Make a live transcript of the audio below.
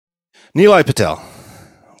Nilay Patel, Here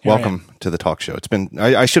welcome to the talk show. It's been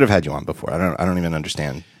I should have had you on before. I don't even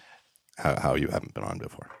understand how you haven't been on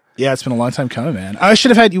before. Yeah, it's been a long time coming, man. I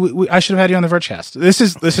should have had you. I should have had you on the Vergecast. This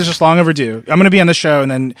is just long overdue. I'm going to be on the show,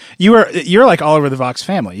 and then you're like all over the Vox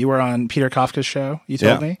family. You were on Peter Kafka's show. You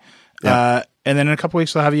told me. Yeah. And then in a couple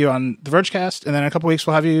weeks we'll have you on the Vergecast, and then in a couple weeks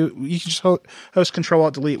we'll have you. You can just host Control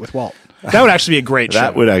Alt Delete with Walt. That would actually be a great show.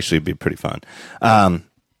 That would actually be pretty fun.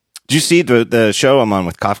 Did you see the show I'm on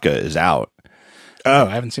with Kafka is out? Oh,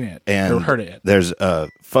 I haven't seen it And or heard it yet. There's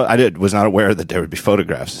was not aware that there would be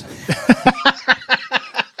photographs.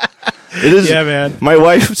 It is. Yeah, man. My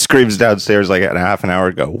wife screams downstairs like a half an hour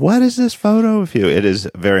ago, "What is this photo of you?" It is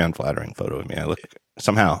a very unflattering photo of me. I look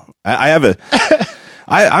somehow. I have a.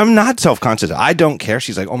 I'm not self-conscious. I don't care.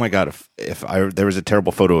 She's like, "Oh my god, if there was a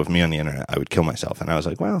terrible photo of me on the internet, I would kill myself." And I was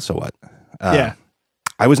like, "Well, so what?" Yeah.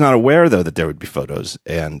 I was not aware though that there would be photos,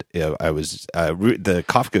 and I was the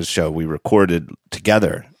Kafka's show we recorded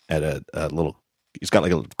together at a little. He's got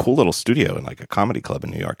like a cool little studio in like a comedy club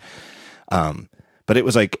in New York. But it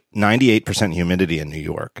was like 98% humidity in New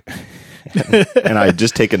York, and I had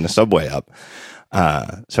just taken the subway up,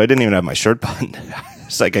 so I didn't even have my shirt buttoned.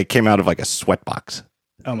 It's like I came out of like a sweatbox.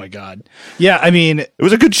 Oh my god. Yeah, I mean, it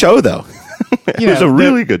was a good show though. It was a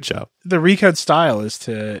really good show. The Recode style is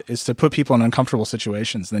to put people in uncomfortable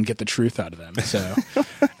situations and then get the truth out of them. So,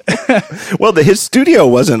 well, his studio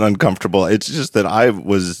wasn't uncomfortable. It's just that I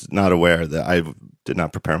was not aware that I did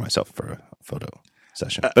not prepare myself for a photo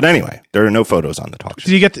session. But anyway, there are no photos on the talk show.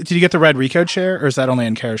 Did you get the red Recode chair, or is that only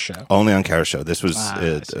on Kara's show? Only on Kara's show. This was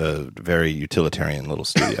a very utilitarian little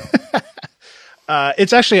studio.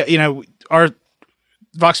 It's actually, our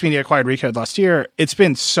Vox Media acquired Recode last year. It's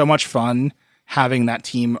been so much fun having that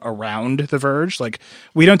team around The Verge. Like,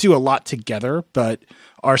 we don't do a lot together, but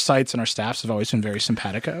our sites and our staffs have always been very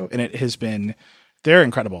simpatico, and they're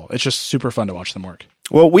incredible. It's just super fun to watch them work.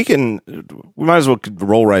 Well, we might as well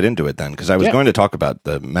roll right into it then, because I was going to talk about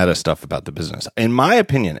the meta stuff about the business. In my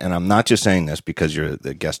opinion, and I'm not just saying this because you're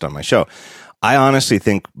the guest on my show, I honestly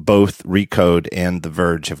think both Recode and The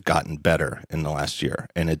Verge have gotten better in the last year,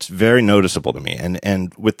 and it's very noticeable to me.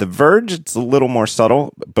 And with The Verge, it's a little more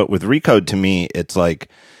subtle, but with Recode, to me, it's like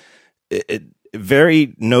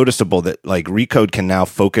very noticeable that like Recode can now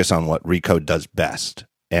focus on what Recode does best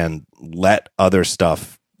and let other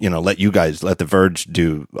stuff. Let The Verge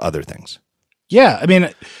do other things. Yeah, I mean,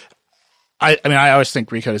 I always think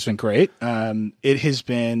Recode has been great. It has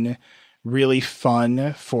been really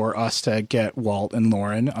fun for us to get Walt and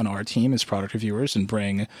Lauren on our team as product reviewers and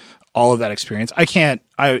bring all of that experience. I can't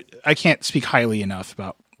speak highly enough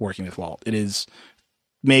about working with Walt. It is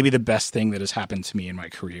maybe the best thing that has happened to me in my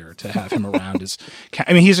career to have him around.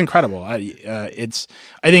 He's incredible. I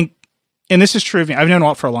think. And this is true of me. I've known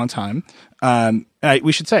Walt for a long time.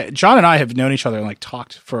 We should say, John and I have known each other and like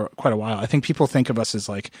talked for quite a while. I think people think of us as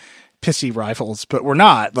like pissy rivals, but we're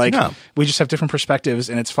not. Like, no. We just have different perspectives,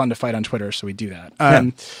 and it's fun to fight on Twitter, so we do that.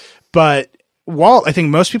 But Walt, I think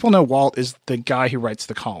most people know Walt is the guy who writes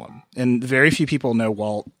the column, and very few people know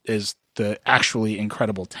Walt is the actually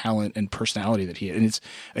incredible talent and personality that he is. And it's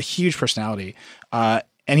a huge personality, and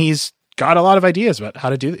he's got a lot of ideas about how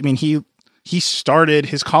to do it. I mean, he started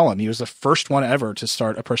his column. He was the first one ever to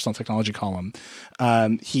start a personal technology column.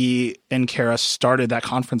 He and Kara started that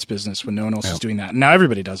conference business when no one else was doing that. And now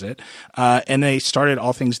everybody does it. And they started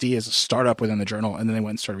All Things D as a startup within the journal, and then they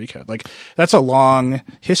went and started Recode. Like, that's a long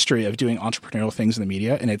history of doing entrepreneurial things in the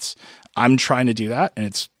media, and I'm trying to do that, and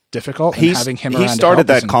it's difficult. And having him around he started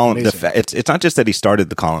to help that column. amazing. It's not just that he started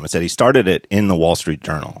the column; it's that he started it in the Wall Street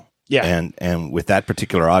Journal. Yeah, and with that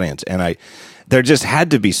particular audience, and there just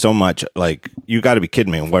had to be so much, like, you got to be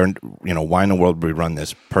kidding me. Why in the world would we run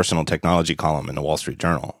this personal technology column in the Wall Street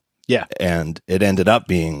Journal? Yeah. And it ended up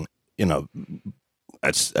being,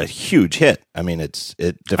 it's a huge hit. I mean, it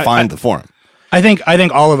defined the forum. I think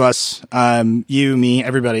all of us, you, me,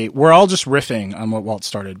 everybody, we're all just riffing on what Walt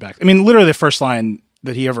started back. I mean, literally the first line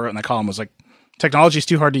that he ever wrote in the column was like, technology is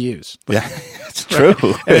too hard to use. Yeah, it's true.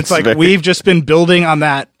 And it's like we've just been building on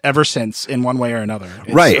that ever since in one way or another.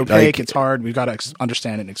 It's opaque, it's hard. We've got to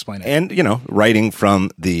understand it and explain it. And, writing from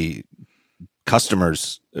the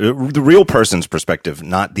customer's, the real person's perspective,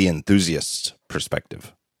 not the enthusiast's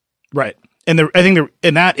perspective. Right. And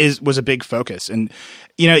that was a big focus. And,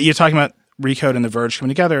 you're talking about Recode and The Verge coming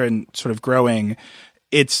together and sort of growing.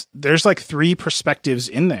 There's like three perspectives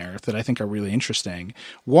in there that I think are really interesting.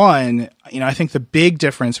 One, I think the big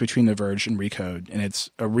difference between The Verge and Recode, and it's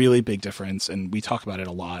a really big difference, and we talk about it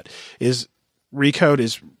a lot, is Recode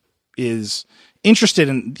is interested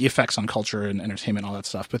in the effects on culture and entertainment and all that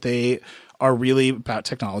stuff, but they are really about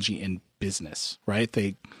technology in business, right?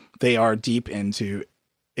 They are deep into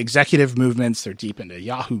executive movements. They're deep into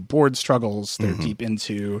Yahoo board struggles. They're deep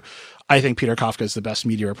into, I think Peter Kafka is the best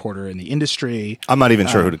media reporter in the industry. I'm not even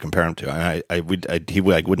sure who to compare him to. He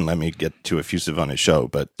wouldn't let me get too effusive on his show,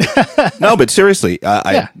 but no, but seriously,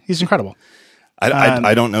 he's incredible.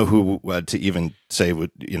 I don't know who to even say, who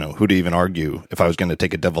to even argue if I was going to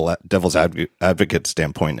take a devil's advocate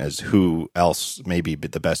standpoint as who else may be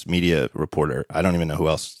the best media reporter. I don't even know who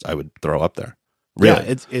else I would throw up there. Really?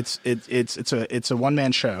 Yeah, it's a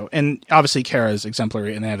one-man show, and obviously Kara is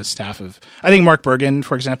exemplary, and they have a staff of. I think Mark Bergen,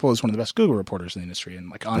 for example, is one of the best Google reporters in the industry, and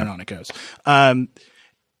like on and on it goes.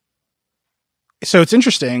 So it's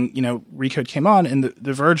interesting, Recode came on, and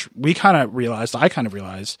the Verge. I kind of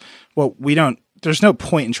realized, well, there's no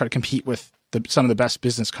point in trying to compete with some of the best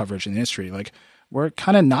business coverage in the industry. Like, we're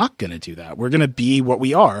kind of not going to do that. We're going to be what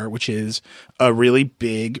we are, which is a really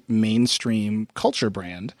big mainstream culture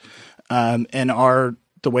brand. And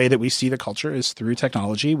the way that we see the culture is through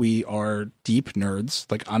technology. We are deep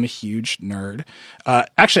nerds. Like, I'm a huge nerd.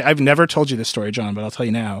 Actually, I've never told you this story, John, but I'll tell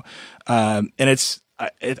you now. And I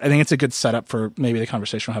think it's a good setup for maybe the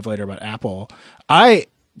conversation we'll have later about Apple. I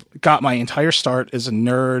got my entire start as a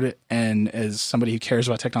nerd and as somebody who cares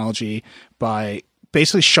about technology by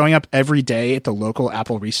basically showing up every day at the local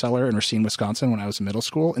Apple reseller in Racine, Wisconsin when I was in middle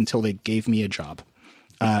school until they gave me a job.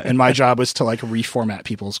 And my job was to like reformat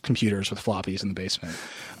people's computers with floppies in the basement.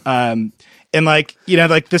 And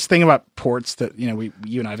this thing about ports that, you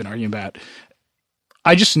and I have been arguing about,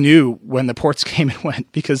 I just knew when the ports came and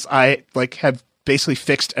went because I have basically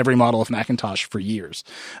fixed every model of Macintosh for years.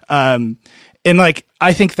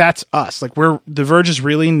 I think that's us. The Verge is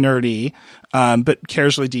really nerdy, but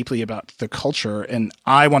cares really deeply about the culture. And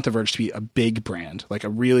I want the Verge to be a big brand, like a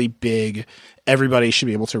really big, everybody should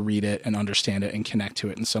be able to read it and understand it and connect to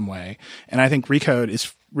it in some way. And I think Recode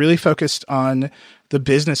is really focused on the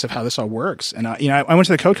business of how this all works. And, I went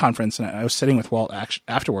to the Code conference and I was sitting with Walt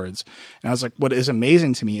afterwards. And I was like, what is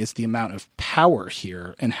amazing to me is the amount of power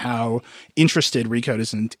here and how interested Recode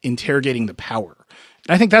is in interrogating the power.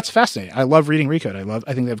 I think that's fascinating. I love reading Recode.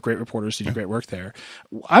 I think they have great reporters who do great work there.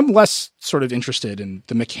 I'm less sort of interested in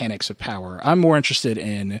the mechanics of power. I'm more interested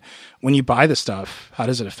in when you buy the stuff, how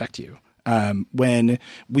does it affect you? When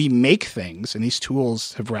we make things, and these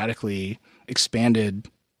tools have radically expanded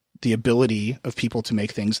the ability of people to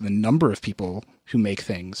make things and the number of people who make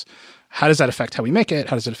things, how does that affect how we make it?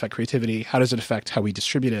 How does it affect creativity? How does it affect how we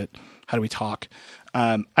distribute it? How do we talk?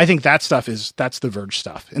 I think that's the Verge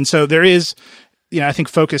stuff. And so there is, I think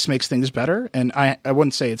focus makes things better. And I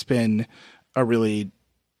wouldn't say it's been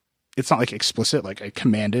it's not like explicit, like I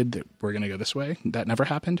commanded that we're going to go this way. That never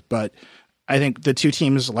happened. But I think the two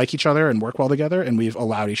teams like each other and work well together, and we've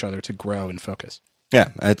allowed each other to grow and focus.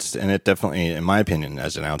 Yeah, it definitely, in my opinion,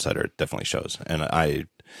 as an outsider, it definitely shows. And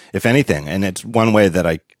if anything, and it's one way that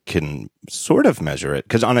I can sort of measure it,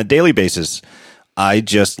 because on a daily basis, I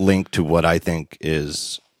just link to what I think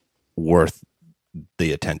is worth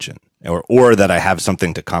the attention. Or that I have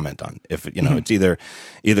something to comment on. If it's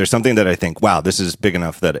either something that I think, wow, this is big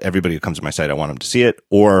enough that everybody who comes to my site, I want them to see it,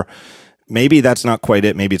 or maybe that's not quite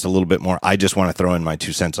it. Maybe it's a little bit more. I just want to throw in my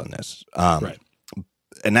 2 cents on this. Right.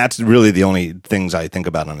 And that's really the only things I think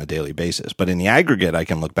about on a daily basis. But in the aggregate, I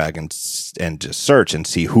can look back and just search and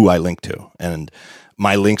see who I link to. And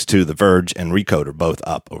my links to The Verge and Recode are both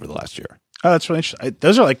up over the last year. Oh, that's really interesting.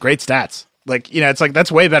 Those are great stats. It's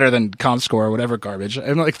that's way better than ComScore or whatever garbage.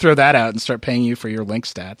 I'm throw that out and start paying you for your link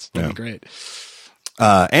stats. That'd be great.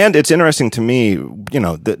 And it's interesting to me,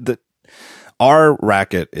 our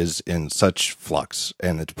racket is in such flux,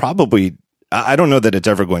 and it's probably, I don't know that it's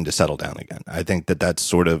ever going to settle down again. I think that that's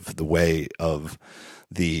sort of the way of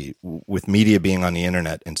with media being on the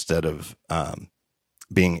internet instead of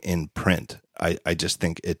being in print. I just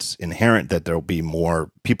think it's inherent that there'll be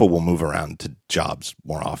more people will move around to jobs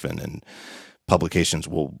more often, and publications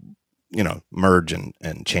will, merge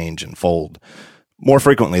and change and fold more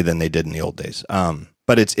frequently than they did in the old days.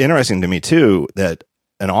 But it's interesting to me too that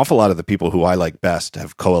an awful lot of the people who I like best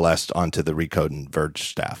have coalesced onto the Recode and Verge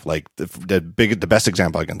staff. Like the best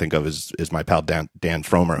example I can think of is my pal Dan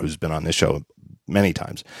Fromer, who's been on this show many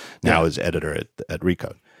times. Now is editor at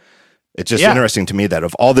Recode. It's just interesting to me that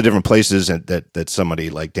of all the different places that somebody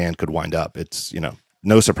like Dan could wind up, it's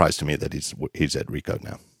no surprise to me that he's at Recode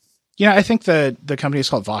now. I think the company is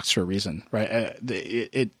called Vox for a reason, right?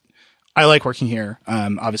 I like working here.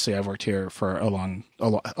 Obviously, I've worked here for a long.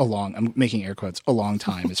 I'm making air quotes. A long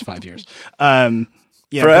time is 5 years.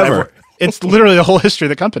 Forever. It's literally the whole history of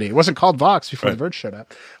the company. It wasn't called Vox before The Verge showed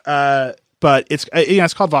up, but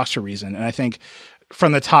it's called Vox for a reason, and I think.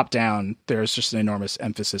 From the top down, there's just an enormous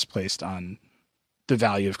emphasis placed on the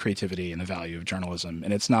value of creativity and the value of journalism.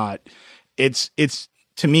 And it's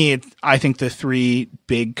to me, I think the three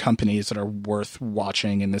big companies that are worth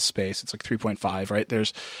watching in this space, it's like 3.5, right?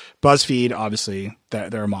 There's BuzzFeed, obviously,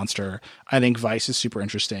 they're a monster. I think Vice is super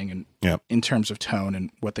interesting and in terms of tone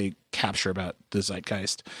and what they capture about the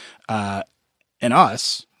zeitgeist. And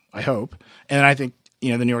us, I hope. And I think,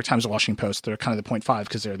 the New York Times and Washington Post, they're kind of the 0.5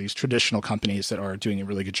 because they're these traditional companies that are doing a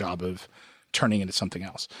really good job of turning into something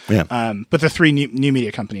else. Yeah. But the three new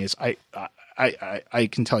media companies, I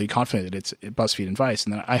can tell you confidently that it's BuzzFeed and Vice,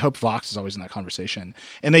 and then I hope Vox is always in that conversation.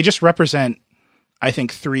 And they just represent, I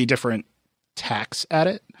think, three different tacks at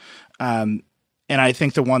it. And I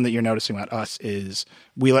think the one that you're noticing about us is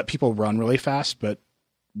we let people run really fast, but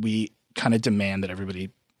we kind of demand that everybody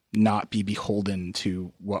not be beholden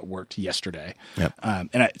to what worked yesterday. Yep.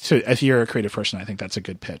 So if you're a creative person, I think that's a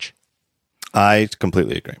good pitch. I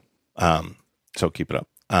completely agree. So keep it up.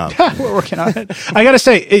 We're working on it. I got to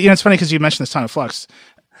say, it's funny because you mentioned this time of flux.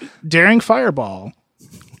 Daring Fireball,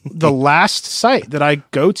 the last site that I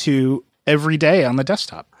go to every day on the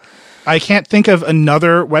desktop. I can't think of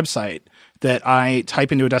another website that I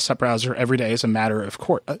type into a desktop browser every day as a matter of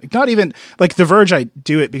course. Not even like The Verge. I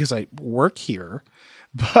do it because I work here,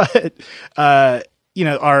 but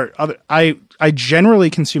our other. I generally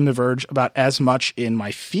consume The Verge about as much in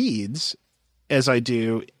my feeds as I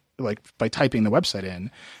do like by typing the website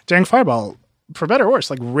in. Daring Fireball, for better or worse,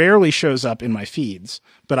 like rarely shows up in my feeds,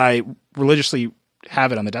 but I religiously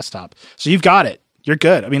have it on the desktop. So you've got it. You're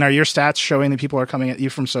good. I mean, are your stats showing that people are coming at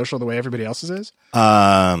you from social the way everybody else's is?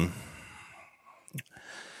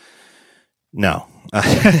 No.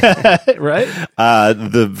 Right?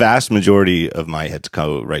 The vast majority of my hits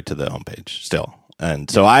go right to the homepage still.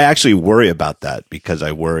 And so I actually worry about that because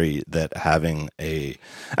I worry that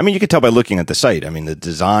you can tell by looking at the site. I mean, the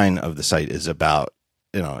design of the site is about,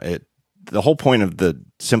 the whole point of the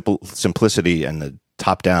simplicity and the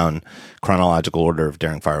top-down chronological order of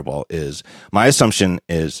Daring Fireball is, my assumption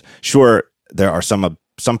is, sure, there are some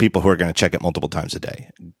people who are going to check it multiple times a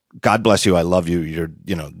day. God bless you. I love you. You're,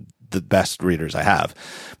 the best readers I have.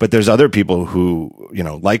 But there's other people who,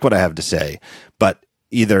 like what I have to say, but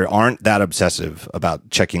either aren't that obsessive about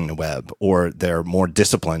checking the web, or they're more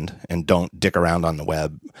disciplined and don't dick around on the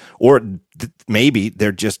web, or maybe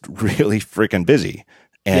they're just really freaking busy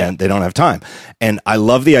and they don't have time. And I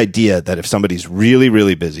love the idea that if somebody's really,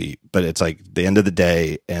 really busy, but it's like the end of the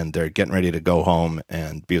day and they're getting ready to go home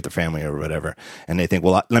and be with their family or whatever, and they think,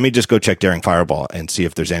 well, let me just go check Daring Fireball and see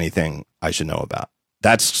if there's anything I should know about.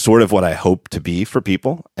 That's sort of what I hope to be for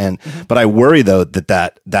people. But I worry though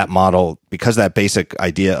that model, because that basic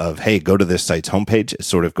idea of, hey, go to this site's homepage is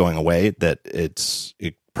sort of going away, that it's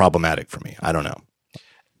problematic for me. I don't know.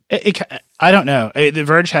 I don't know. The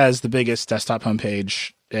Verge has the biggest desktop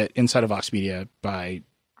homepage inside of Vox Media by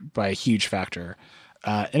a huge factor.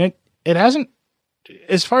 And it hasn't,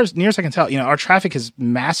 as far as near as I can tell, our traffic has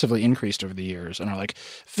massively increased over the years, and our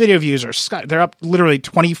video views they're up literally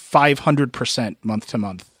 2,500% month to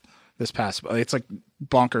month this past. It's like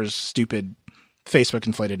bonkers, stupid Facebook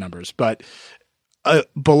inflated numbers. But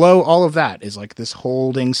below all of that is like this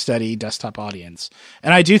holding steady desktop audience.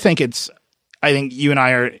 And I do think I think you and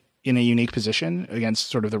I are in a unique position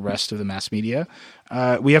against sort of the rest of the mass media.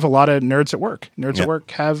 We have a lot of nerds at work. Nerds at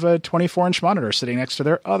work have a 24-inch monitor sitting next to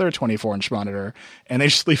their other 24-inch monitor, and they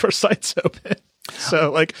just leave our sites open.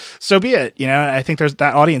 So be it. I think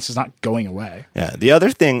that audience is not going away. Yeah. The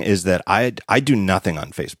other thing is that I do nothing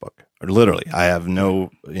on Facebook. Literally, I have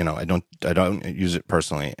no, I don't use it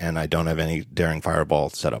personally, and I don't have any Daring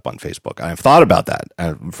Fireball set up on Facebook. I've thought about that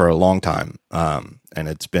for a long time, and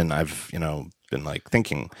I've been like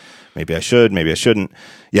thinking, maybe I should, maybe I shouldn't.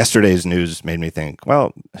 Yesterday's news made me think,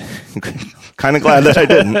 well, kind of glad that I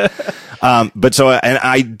didn't. But so,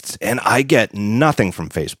 and I get nothing from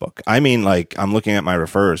Facebook. I mean, like, I'm looking at my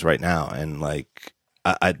refers right now, and like,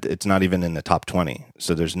 it's not even in the top 20.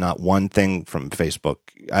 So there's not one thing from Facebook.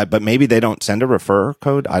 But maybe they don't send a refer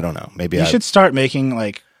code. I don't know. Maybe you should start making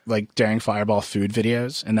like Daring Fireball food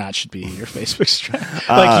videos, and that should be your Facebook strategy.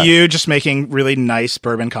 Like you just making really nice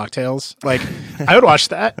bourbon cocktails. Like, I would watch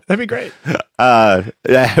that. That'd be great.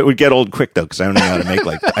 It would get old quick though, because I don't know how to make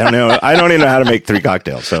I don't even know how to make 3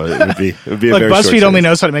 cocktails. So it would be a very BuzzFeed only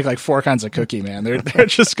knows how to make like 4 kinds of cookie, man. They're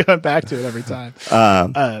just going back to it every time.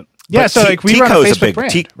 Yeah, so like we run a Facebook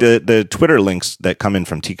brand. The Twitter links that come in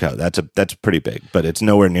from Tico, that's pretty big, but it's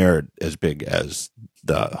nowhere near as big as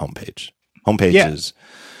the homepage. Homepage is,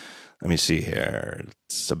 let me see here,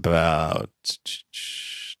 it's about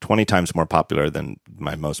 20 times more popular than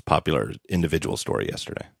my most popular individual story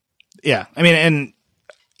yesterday. Yeah, I mean, and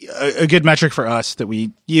a good metric for us that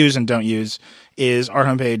we use and don't use is our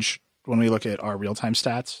homepage. When we look at our real-time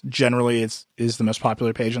stats, generally is the most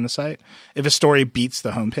popular page on the site. If a story beats the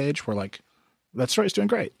homepage, we're like, that story's doing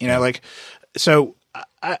great. Like, so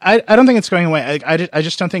I don't think it's going away. I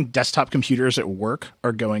just don't think desktop computers at work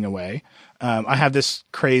are going away. I have this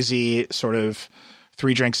crazy sort of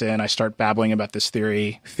 3 drinks in, I start babbling about this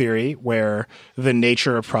theory where the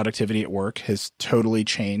nature of productivity at work has totally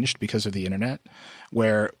changed because of the internet,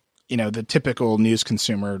 where, the typical news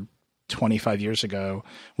consumer 25 years ago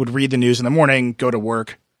would read the news in the morning, go to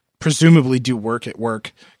work, presumably do work at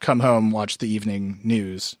work, come home, watch the evening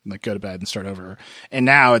news, like go to bed and start over. And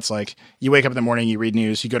now it's like you wake up in the morning, you read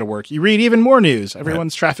news, you go to work, you read even more news.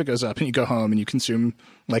 Everyone's traffic goes up and you go home and you consume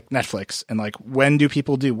like Netflix. And like, when do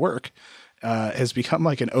people do work has become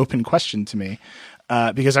like an open question to me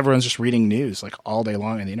because everyone's just reading news like all day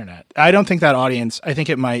long on the internet. I don't think that audience, I think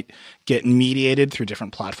it might get mediated through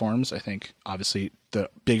different platforms. I think obviously the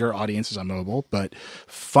bigger audience is on mobile, but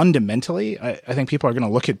fundamentally, I think people are going to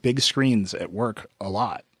look at big screens at work a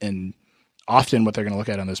lot. And often what they're going to look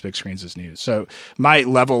at on those big screens is news. So my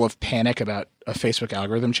level of panic about a Facebook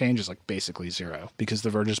algorithm change is like basically zero because The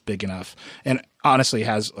Verge is big enough and honestly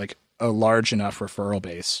has like a large enough referral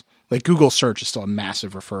base. Like Google search is still a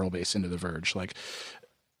massive referral base into The Verge. Like,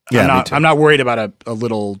 yeah, I'm not worried about a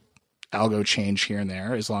little algo change here and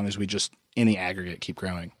there as long as we just in the aggregate keep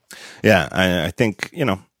growing. Yeah, I think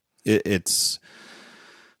it's.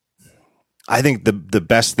 I think the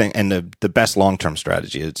best thing and the best long-term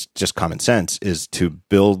strategy, it's just common sense, is to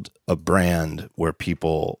build a brand where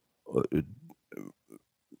people,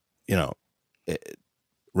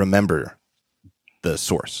 remember the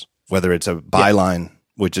source, whether it's a byline,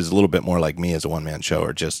 which is a little bit more like me as a one-man show,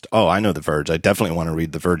 or just, I know The Verge. I definitely want to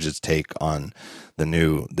read The Verge's take on this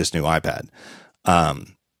new iPad.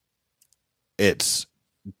 It's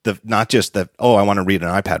not just that, I want to read an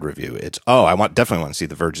iPad review. It's, definitely want to see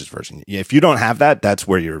The Verge's version. If you don't have that, that's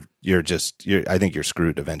where I think you're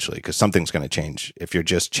screwed eventually, because something's going to change if you're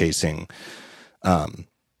just chasing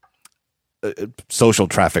social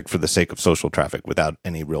traffic for the sake of social traffic without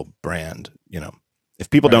any real brand. If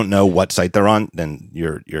people don't know what site they're on, then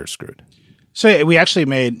you're screwed. So we actually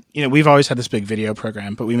made, we've always had this big video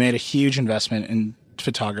program, but we made a huge investment in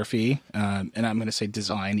photography, and I'm going to say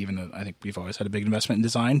design, even though I think we've always had a big investment in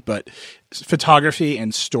design, but photography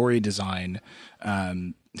and story design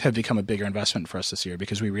have become a bigger investment for us this year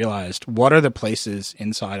because we realized what are the places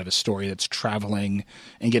inside of a story that's traveling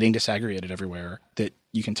and getting disaggregated everywhere that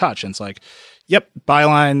you can touch. And it's like,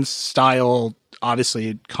 bylines, style,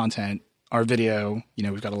 obviously content, our video,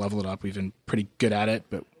 we've got to level it up. We've been pretty good at it,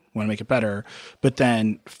 but want to make it better. But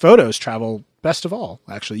then photos travel best of all.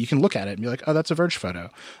 Actually, you can look at it and be like, "Oh, that's a Verge photo."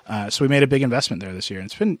 So we made a big investment there this year, and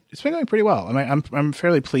it's been going pretty well. I mean, I'm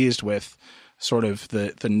fairly pleased with sort of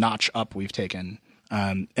the notch up we've taken.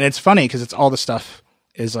 And it's funny because it's all the stuff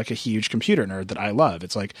is like a huge computer nerd that I love.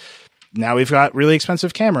 It's like now we've got really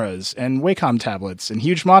expensive cameras and Wacom tablets and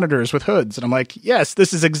huge monitors with hoods, and I'm like, yes,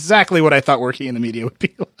 this is exactly what I thought working in the media would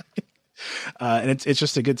be like. And it's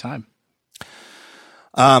just a good time.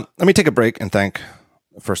 Let me take a break and thank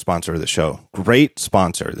the first sponsor of the show. Great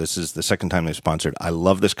sponsor. This is the second time they've sponsored. I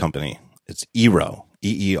love this company. It's Eero,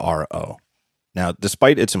 E-E-R-O. Now,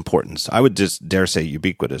 despite its importance, I would just dare say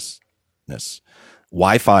ubiquitousness.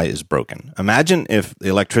 Wi-Fi is broken. Imagine if the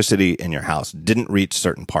electricity in your house didn't reach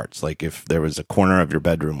certain parts, like if there was a corner of your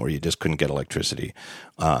bedroom where you just couldn't get electricity,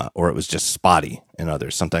 or it was just spotty in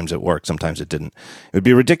others. Sometimes it worked, sometimes it didn't. It would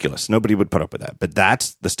be ridiculous. Nobody would put up with that. But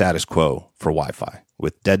that's the status quo for Wi-Fi,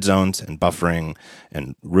 with dead zones and buffering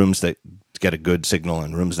and rooms that get a good signal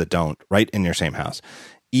and rooms that don't, right in your same house.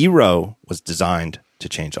 Eero was designed to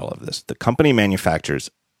change all of this. The company manufactures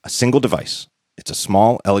a single device. It's a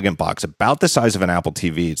small, elegant box about the size of an Apple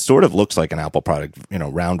TV. It sort of looks like an Apple product,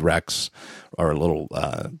 round Rex, or a little,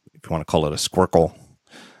 if you want to call it a squircle.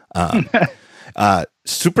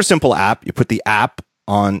 Super simple app. You put the app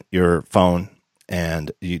on your phone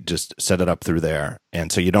and you just set it up through there.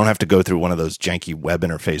 And so you don't have to go through one of those janky web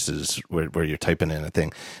interfaces where you're typing in a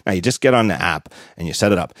thing. Now you just get on the app and you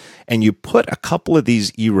set it up and you put a couple of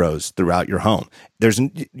these Eeros throughout your home.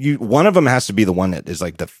 One of them has to be the one that is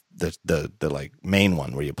like the like main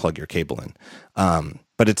one where you plug your cable in.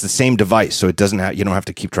 But it's the same device, so you don't have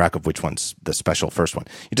to keep track of which one's the special first one.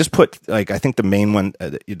 You just put, I think the main one,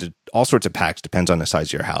 you did all sorts of packs, depends on the size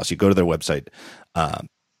of your house. You go to their website,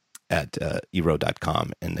 at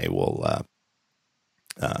eero.com, and they will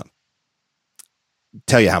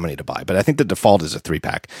tell you how many to buy. But I think the default is a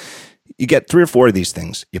 3-pack. You get 3 or 4 of these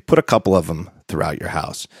things. You put a couple of them throughout your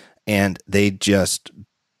house, and they just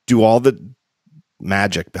do all the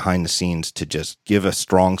magic behind the scenes to just give a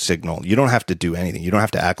strong signal. You don't have to do anything. You don't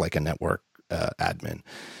have to act like a network admin.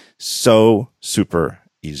 So super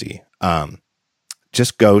easy.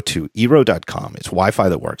 Just go to eero.com. It's Wi-Fi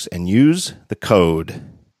that works, and use the code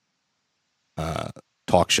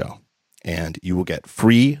TalkShow, and you will get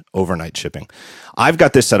free overnight shipping. I've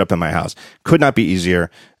got this set up in my house. Could not be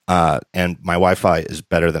easier. And my Wi-Fi is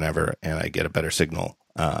better than ever, and I get a better signal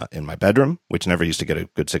in my bedroom, which never used to get a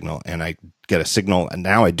good signal, and I get a signal, and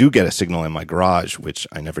now I do get a signal in my garage, which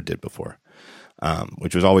I never did before,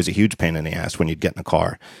 which was always a huge pain in the ass when you'd get in a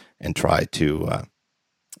car and try to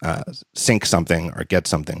sync something or get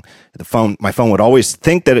something. My phone would always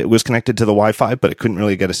think that it was connected to the Wi-Fi, but it couldn't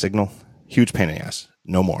really get a signal. Huge pain in the ass.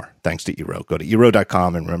 No more. Thanks to Eero. Go to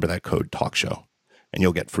eero.com and remember that code TalkShow, and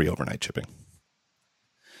you'll get free overnight shipping.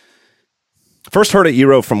 First heard of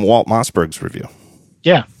Eero from Walt Mossberg's review.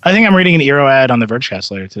 Yeah, I think I'm reading an Eero ad on the Vergecast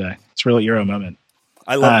later today. It's a real Eero moment.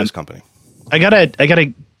 I love this company. I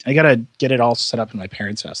gotta get it all set up in my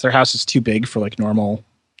parents' house. Their house is too big for like normal.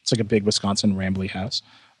 It's like a big Wisconsin rambly house.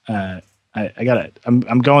 I'm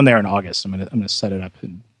going there in August. I'm gonna set it up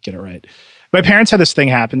and get it right. My parents had this thing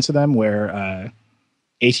happen to them where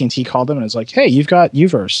AT&T called them and was like, "Hey, you've got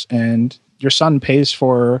Uverse and your son pays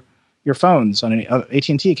for your phones on an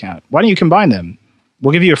AT&T account. Why don't you combine them?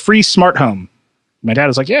 We'll give you a free smart home." My dad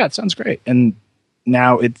was like, "Yeah, it sounds great." And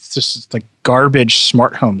now it's just like garbage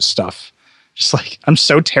smart home stuff. Just like, I'm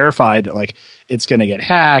so terrified like it's going to get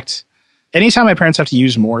hacked. Anytime my parents have to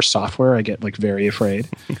use more software, I get like very afraid.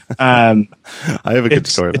 I have a good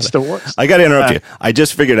story. It's the worst. I got to interrupt you. I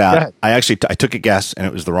just figured out. I took a guess, and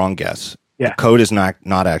it was the wrong guess. Yeah. The code is not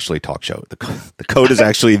actually Talk Show. The code is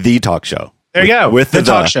actually the Talk Show. There you go. With the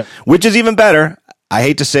Talk Show, which is even better. I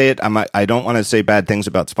hate to say it. I don't want to say bad things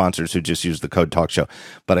about sponsors who just use the code Talk Show,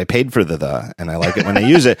 but I paid for the, and I like it when they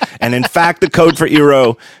use it. And in fact, the code for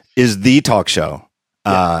Eero is the Talk Show.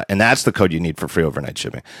 And that's the code you need for free overnight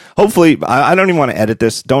shipping. Hopefully, I don't even want to edit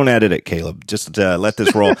this. Don't edit it, Caleb. Just let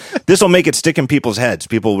this roll. This will make it stick in people's heads.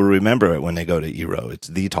 People will remember it when they go to Eero. It's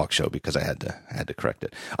the Talk Show because I had to correct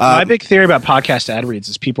it. My big theory about podcast ad reads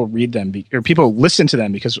is people read them or people listen to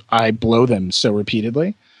them because I blow them so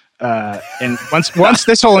repeatedly. And once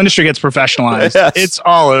this whole industry gets professionalized, yes, it's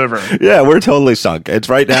all over. Yeah, we're totally sunk. It's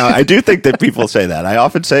right now. I do think that people say that. I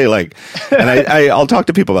often say like, and I'll talk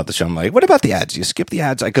to people about the show. I'm like, what about the ads? You skip the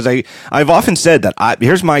ads? Because I've often said that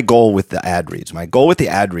here's my goal with the ad reads. My goal with the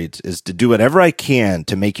ad reads is to do whatever I can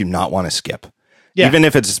to make you not want to skip, even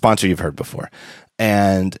if it's a sponsor you've heard before.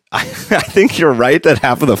 And I think you're right that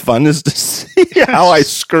half of the fun is to see how I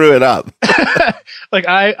screw it up. Like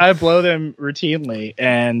I blow them routinely,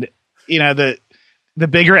 and you know the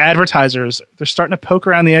bigger advertisers, they're starting to poke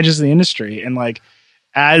around the edges of the industry, and like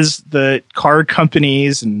as the card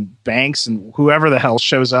companies and banks and whoever the hell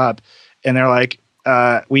shows up, and they're like,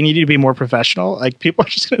 we need you to be more professional. Like people are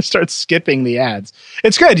just going to start skipping the ads.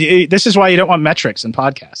 It's good. This is why you don't want metrics in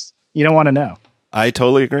podcasts. You don't want to know. I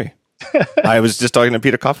totally agree. I was just talking to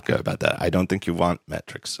Peter Kafka about that. I don't think you want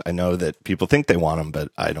metrics. I know that people think they want them, but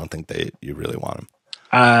I don't think you really want them.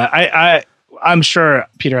 I'm sure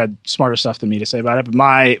Peter had smarter stuff than me to say about it, but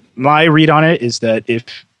my read on it is that if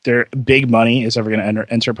their big money is ever going to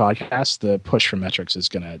enter podcasts, the push for metrics is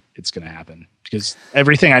gonna happen, because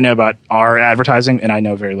everything I know about our advertising, and I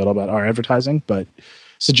know very little about our advertising, but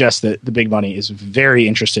suggests that the big money is very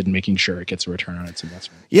interested in making sure it gets a return on its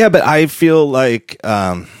investment. Yeah, but I feel like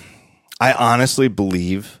I honestly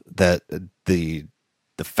believe that the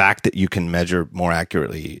fact that you can measure more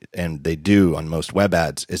accurately, and they do on most web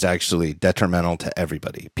ads, is actually detrimental to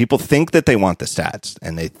everybody. People think that they want the stats,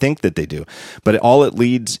 and they think that they do, but all it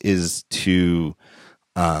leads is to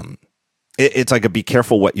it's like a be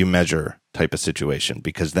careful what you measure type of situation,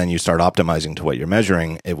 because then you start optimizing to what you're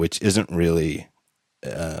measuring, which isn't really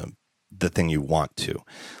the thing you want to.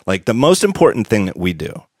 Like the most important thing that we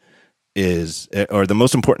do is, or the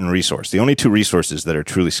most important resource, the only two resources that are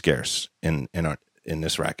truly scarce in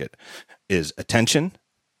this racket is attention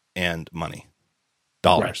and money,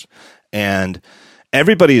 dollars. Right. And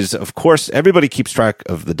everybody keeps track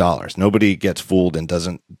of the dollars. Nobody gets fooled and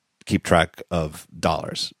doesn't keep track of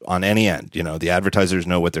dollars on any end. You know, the advertisers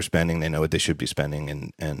know what they're spending. They know what they should be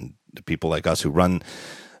spending. And the people like us who run,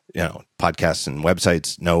 podcasts and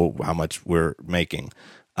websites know how much we're making.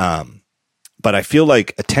 But I feel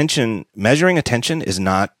like measuring attention is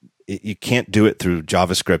not, you can't do it through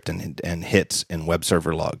JavaScript and hits and web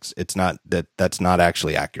server logs. It's not that's not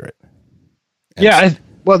actually accurate. And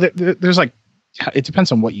there's like, it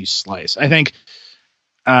depends on what you slice. I think,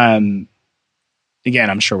 again,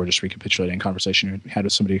 I'm sure we're just recapitulating a conversation you had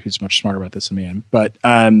with somebody who's much smarter about this than me. But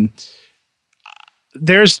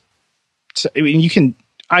there's, I mean,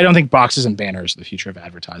 I don't think boxes and banners are the future of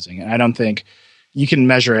advertising. And I don't think you can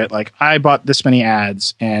measure it like I bought this many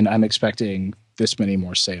ads and I'm expecting this many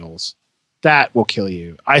more sales. That will kill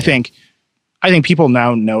you. I think people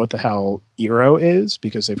now know what the hell Eero is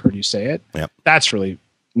because they've heard you say it. Yep. That's really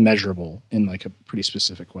measurable in like a pretty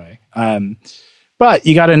specific way. But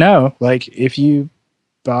you got to know, like, if you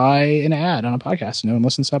buy an ad on a podcast, no one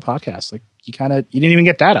listens to that podcast. Like, you didn't even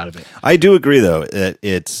get that out of it. I do agree, though, that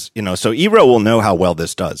it's, so Eero will know how well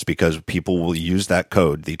this does because people will use that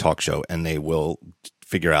code, the talk show, and they will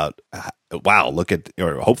figure out, wow, look at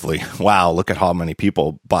how many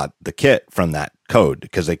people bought the kit from that code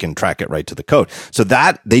because they can track it right to the code. So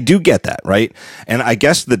that they do get that, right? And I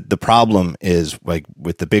guess the problem is, like,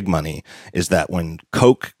 with the big money is that when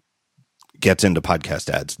Coke gets into podcast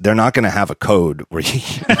ads, they're not going to have a code where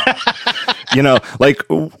like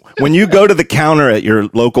when you go to the counter at your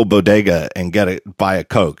local bodega and buy a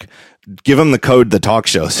Coke, give them the code the talk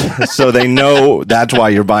shows so they know that's why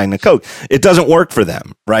you're buying the Coke. It doesn't work for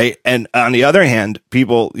them, right? And on the other hand,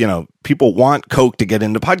 people want Coke to get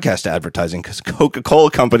into podcast advertising because Coca-Cola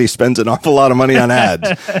company spends an awful lot of money on ads,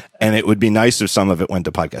 and it would be nice if some of it went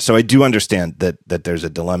to podcasts. So I do understand that there's a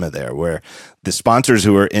dilemma there where the sponsors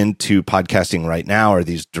who are into podcasting right now are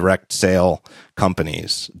these direct sale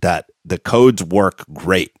companies that the codes work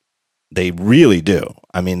great. They really do.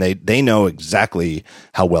 I mean, they know exactly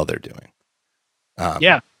how well they're doing.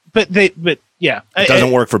 But it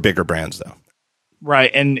doesn't work for bigger brands though.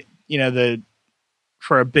 Right. And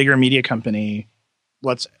for a bigger media company,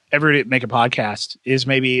 let's everybody make a podcast is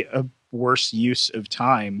maybe a worse use of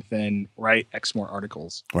time than write X more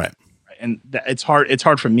articles. Right. And it's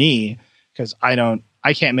hard for me because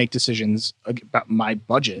I can't make decisions about my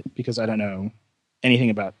budget because I don't know anything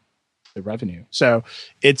about the revenue. So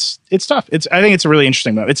it's tough. I think it's a really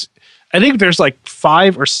interesting moment. I think there's like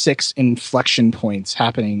 5 or 6 inflection points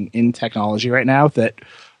happening in technology right now that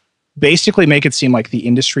basically make it seem like the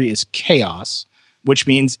industry is chaos, which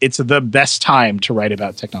means it's the best time to write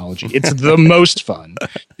about technology. It's the most fun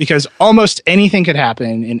because almost anything could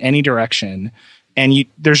happen in any direction. And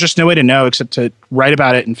there's just no way to know except to write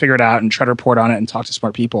about it and figure it out and try to report on it and talk to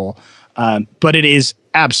smart people. But it is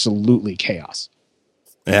absolutely chaos.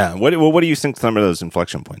 Yeah. What do you think some of those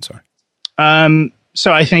inflection points are?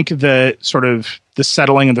 So I think the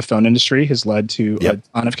settling of the phone industry has led to a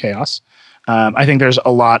ton of chaos. I think there's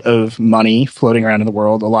a lot of money floating around in the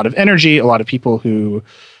world, a lot of energy, a lot of people who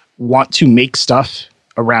want to make stuff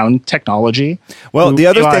around technology. Well, the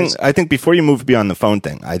other thing, I think before you move beyond the phone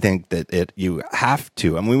thing, I think that you have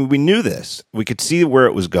to, I mean, we knew this, we could see where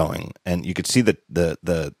it was going and you could see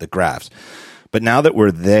the graphs, but now that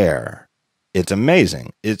we're there, it's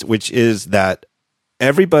amazing. Which is that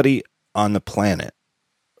everybody on the planet,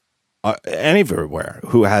 anywhere,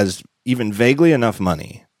 who has even vaguely enough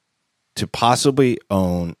money to possibly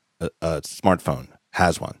own a smartphone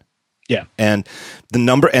has one. Yeah. And the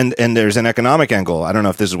number, and there's an economic angle. I don't know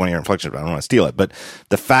if this is one of your inflections, but I don't want to steal it. But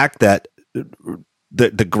the fact that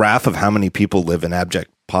the graph of how many people live in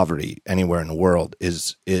abject poverty anywhere in the world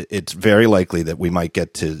it's very likely that we might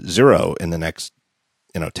get to 0 in the next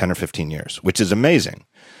 10 or 15 years, which is amazing.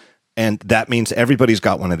 And that means everybody's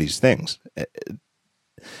got one of these things.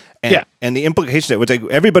 And the implication, which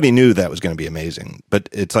everybody knew that was going to be amazing, but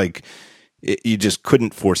it's like you just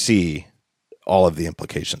couldn't foresee all of the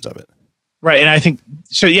implications of it. Right. And I think,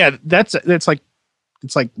 so yeah, that's like,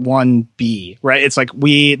 it's like 1B, right? It's like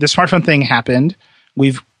the smartphone thing happened.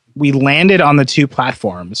 We landed on the 2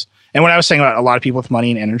 platforms. And what I was saying about a lot of people with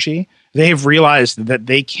money and energy, they've realized that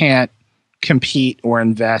they can't compete or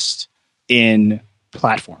invest in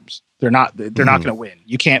platforms. They're not going to win.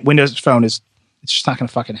 You can't. Windows Phone it's just not going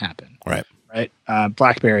to fucking happen. Right.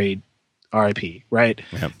 BlackBerry, RIP. Right.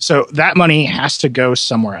 Yep. So that money has to go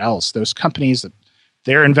somewhere else. Those companies,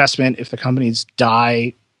 their investment, if the companies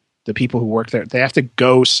die, the people who work there, they have to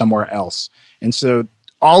go somewhere else. And so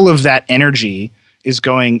all of that energy is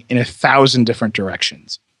going in 1,000 different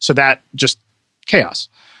directions. So that just chaos.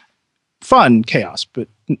 Fun chaos, but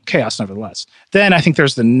chaos nevertheless. Then I think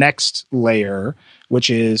there's the next layer, which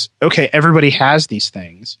is, okay, everybody has these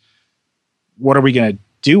things. What are we going to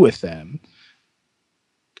do with them?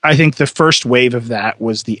 I think the first wave of that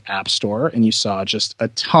was the App Store, and you saw just a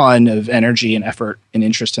ton of energy and effort and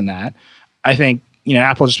interest in that. I think,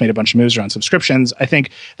 Apple just made a bunch of moves around subscriptions. I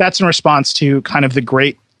think that's in response to kind of the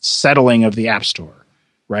great settling of the App Store,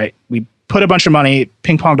 right? We put a bunch of money,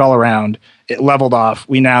 ping-ponged all around. It leveled off.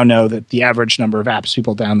 We now know that the average number of apps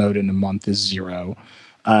people download in a month is 0.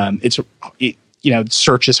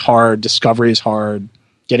 Search is hard. Discovery is hard.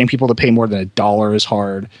 Getting people to pay more than $1 is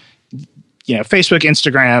hard. Facebook,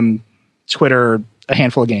 Instagram, Twitter, a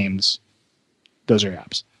handful of games. Those are your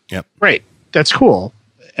apps. Yep. Great. That's cool.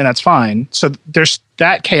 And that's fine. So there's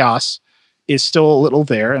that chaos is still a little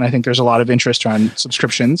there. And I think there's a lot of interest around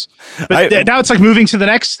subscriptions. But now it's like moving to the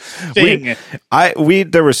next thing.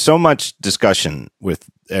 There was so much discussion with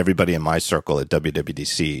everybody in my circle at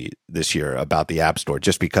WWDC this year about the App Store,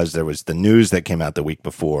 just because there was the news that came out the week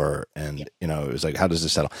before. And, it was like, how does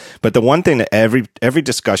this settle? But the one thing that every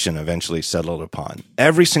discussion eventually settled upon,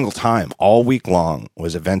 every single time, all week long,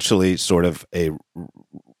 was eventually sort of a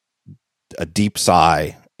deep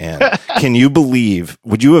sigh. And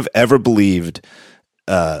would you have ever believed,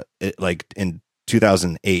 like in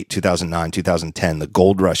 2008, 2009, 2010, the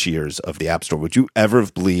gold rush years of the App Store, would you ever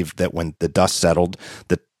have believed that when the dust settled,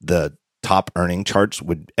 the top earning charts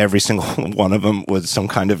every single one of them was some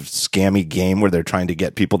kind of scammy game where they're trying to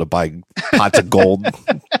get people to buy pots of gold?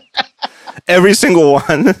 Every single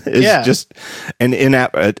one is just an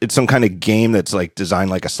in-app. It's some kind of game that's like designed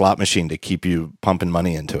like a slot machine to keep you pumping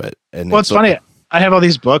money into it. And it's funny. I have all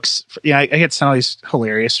these books. I get sent all these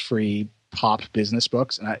hilarious free pop business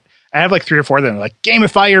books, and I have like 3 or 4 of them. Like,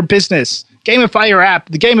 gamify your business, gamify your app.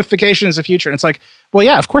 The gamification is the future. And it's like, well,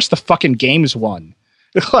 yeah, of course the fucking games won.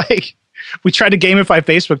 Like, we tried to gamify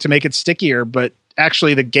Facebook to make it stickier, but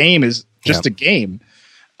actually the game is just a game.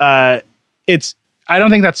 I don't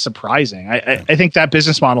think that's surprising. I think that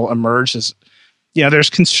business model emerged as, there's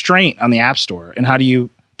constraint on the App Store, and how do you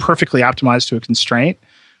perfectly optimize to a constraint?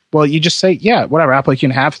 Well, you just say, yeah, whatever, Apple, you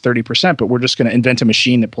can have 30%, but we're just going to invent a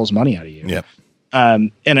machine that pulls money out of you. Yeah.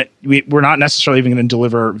 And we're not necessarily even going to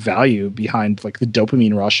deliver value behind like the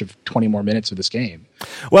dopamine rush of 20 more minutes of this game.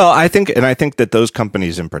 Well, I think that those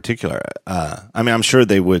companies in particular, I'm sure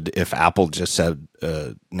they would, if Apple just said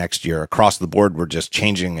next year across the board, we're just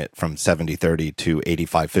changing it from 70-30 to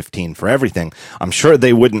 85-15 for everything. I'm sure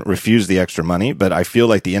they wouldn't refuse the extra money, but I feel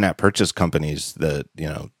like the in-app purchase companies, the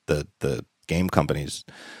game companies,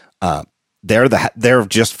 they're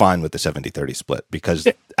just fine with the 70-30 split, because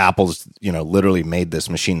Apple's literally made this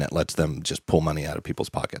machine that lets them just pull money out of people's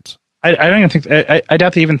pockets. I don't even think I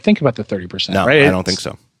doubt they even think about the 30%. No, right? I don't think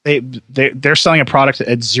so. They're selling a product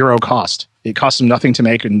at zero cost. It costs them nothing to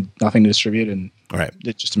make and nothing to distribute, and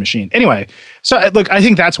it's just a machine. Anyway, so look, I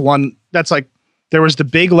think that's one. That's like, there was the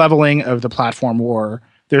big leveling of the platform war.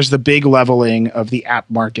 There's the big leveling of the app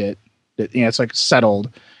market. That, it's like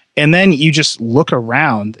settled. And then you just look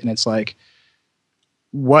around and it's like,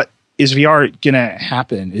 what is VR going to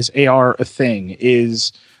happen? Is AR a thing?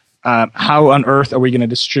 Is how on earth are we going to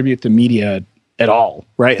distribute the media at all?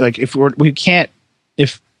 Right? Like, if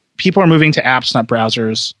people are moving to apps, not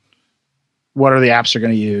browsers, what are the apps they're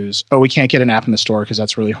going to use? Oh, we can't get an app in the store because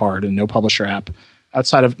that's really hard, and no publisher app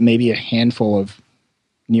outside of maybe a handful of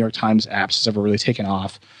New York Times apps has ever really taken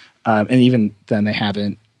off. And even then they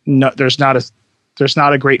haven't. No, there's not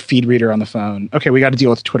a great feed reader on the phone. Okay, we got to deal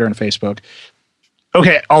with Twitter and Facebook.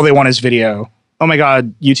 Okay, all they want is video. Oh my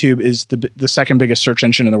God, YouTube is the second biggest search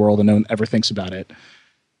engine in the world, and no one ever thinks about it.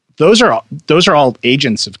 Those are all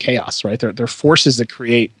agents of chaos, right? They're forces that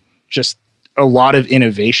create just a lot of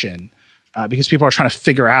innovation, because people are trying to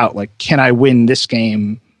figure out, like, can I win this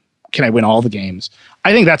game? Can I win all the games?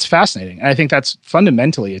 I think that's fascinating. And I think that's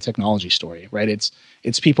fundamentally a technology story, right?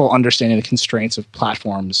 It's people understanding the constraints of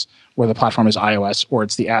platforms, where the platform is iOS, or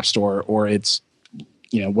it's the App Store, or it's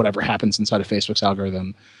whatever happens inside of Facebook's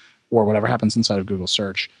algorithm, or whatever happens inside of Google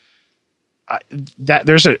search. That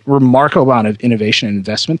there's a remarkable amount of innovation and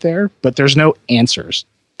investment there, but there's no answers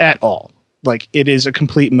at all. Like, it is a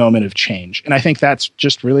complete moment of change. And I think that's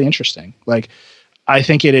just really interesting. Like, I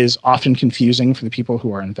think it is often confusing for the people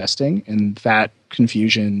who are investing, and that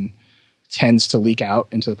confusion tends to leak out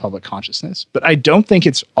into the public consciousness. But I don't think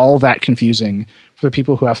it's all that confusing for the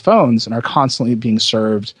people who have phones and are constantly being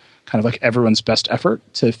served kind of like everyone's best effort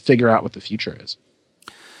to figure out what the future is.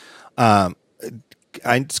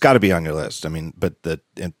 It's got to be on your list. I mean, but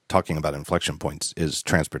talking about inflection points is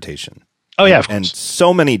transportation. Oh yeah, of course. And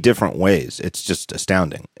so many different ways. It's just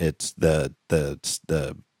astounding. It's the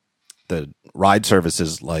ride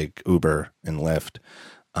services like Uber and Lyft,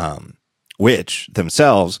 which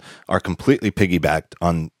themselves are completely piggybacked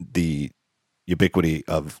on the ubiquity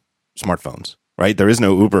of smartphones. Right? There is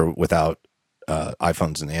no Uber without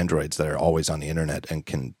iPhones and Androids that are always on the internet and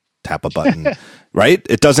can tap a button. Right?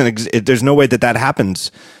 It doesn't. There's no way that happens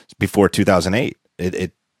before 2008.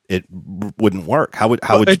 It wouldn't work. How would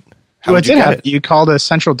you get it? You called a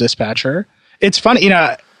central dispatcher. It's funny,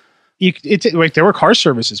 like, there were car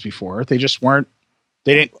services before. They just weren't.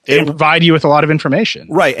 They didn't provide you with a lot of information,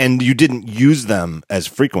 right? And you didn't use them as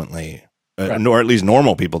frequently, right. Or at least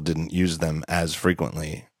normal people didn't use them as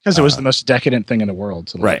frequently Because it was the most decadent thing in the world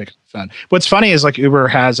to Right. make it fun. What's funny is like Uber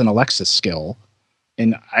has an Alexa skill,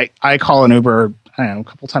 and I call an Uber, I don't know, a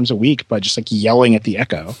couple times a week by just like yelling at the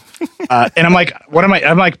Echo. And I'm like, what am I?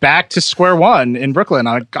 I'm like back to square one in Brooklyn.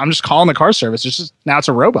 I'm just calling the car service. It's just now it's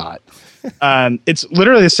a robot. It's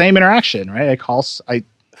literally the same interaction, right? I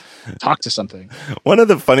talk to something. One of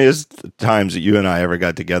the funniest times that you and I ever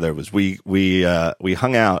got together was we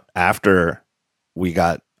hung out after we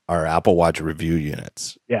got our Apple Watch review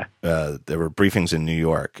units. Yeah. There were briefings in New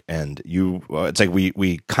York, and it's like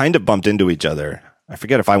we kind of bumped into each other. I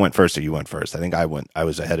forget if I went first or you went first. I think I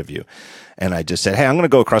was ahead of you. And I just said, hey, I'm going to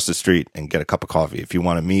go across the street and get a cup of coffee. If you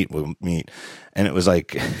want to meet, we'll meet. And it was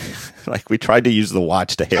like, like we tried to use the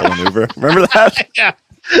watch to hail an Uber. Remember that? Yeah.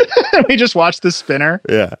 We just watched the spinner.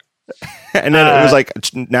 Yeah. And then it was like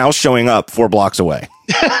now showing up 4 blocks away.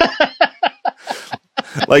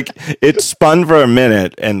 Like it spun for a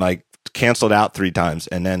minute and like canceled out 3 times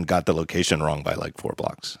and then got the location wrong by like 4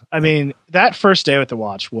 blocks. I mean, that first day with the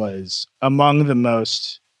watch was among the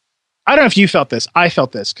most, I don't know if you felt this. I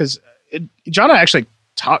felt this because John and I actually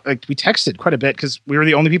talked, like we texted quite a bit because we were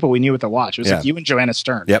the only people we knew with the watch. It was like you and Joanna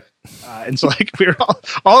Stern. Yep. And so like we were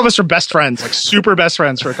all of us were best friends, like super best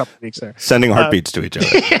friends for a couple of weeks there. Sending heartbeats to each other.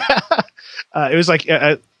 Yeah. It was like,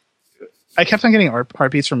 I kept on getting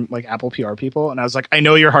heartbeats from like Apple PR people. And I was like, I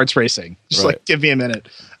know your heart's racing. Just like, give me a minute.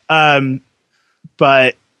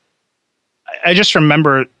 But I just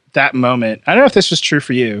remember that moment. I don't know if this was true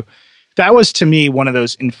for you. That was to me one of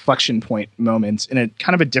those inflection point moments in a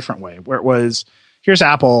kind of a different way where it was, here's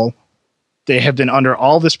Apple. They have been under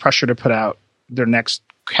all this pressure to put out their next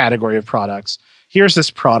category of products. Here's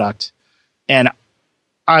this product. And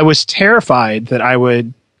I was terrified that I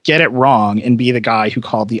would get it wrong and be the guy who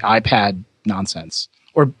called the iPad nonsense,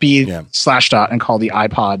 or be Slashdot and call the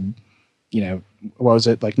iPod, what was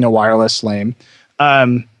it, like no wireless, lame.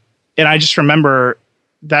 And I just remember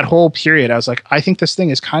that whole period. I was like, I think this thing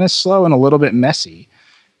is kind of slow and a little bit messy.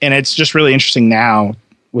 And it's just really interesting now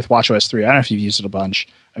with watchOS 3. I don't know if you've used it a bunch.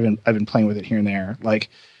 I've been playing with it here and there. Like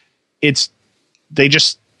they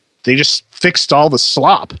just fixed all the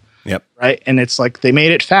slop. Yep. Right. And it's like they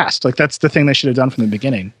made it fast. Like that's the thing they should have done from the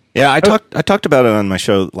beginning. Yeah, I talked about it on my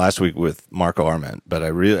show last week with Marco Arment, but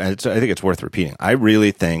I think it's worth repeating. I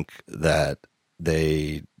really think that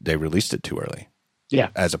they released it too early. Yeah.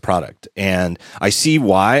 As a product. And I see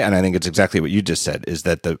why, and I think it's exactly what you just said, is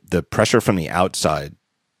that the pressure from the outside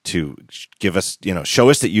to give us, show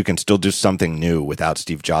us that you can still do something new without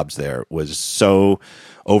Steve Jobs there was so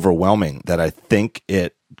overwhelming that I think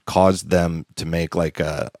it caused them to make like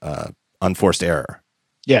a unforced error.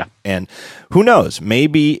 Yeah. And who knows,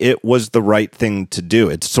 maybe it was the right thing to do.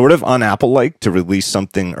 It's sort of un-Apple-like to release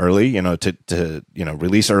something early, to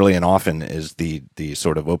release early and often is the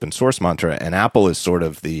sort of open source mantra. And Apple is sort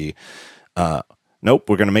of the, nope,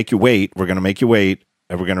 we're going to make you wait. We're going to make you wait.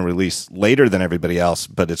 And we're going to release later than everybody else,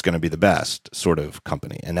 but it's going to be the best sort of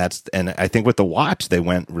company. And I think with the watch, they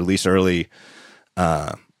went release early,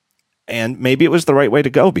 and maybe it was the right way to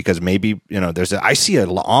go because maybe, I see an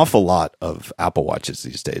awful lot of Apple Watches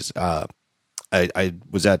these days. I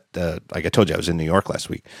was at, like I told you, I was in New York last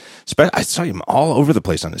week. I saw them all over the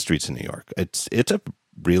place on the streets in New York. It's a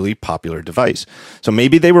really popular device. So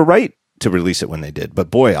maybe they were right to release it when they did.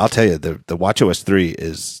 But boy, I'll tell you, the watchOS 3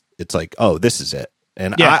 it's like, oh, this is it.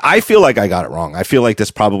 And I feel like I got it wrong. I feel like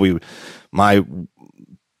this probably my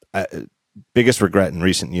biggest regret in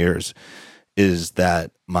recent years is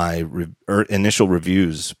that my initial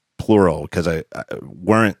reviews, plural, because I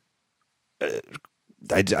weren't.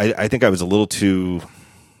 I think I was a little too.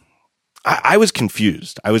 I was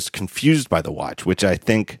confused. I was confused by the watch, which I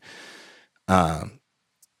think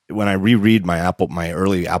when I reread my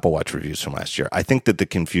early Apple Watch reviews from last year, I think that the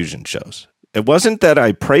confusion shows. It wasn't that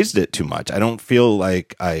I praised it too much. I don't feel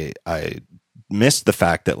like I missed the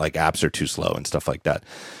fact that like apps are too slow and stuff like that.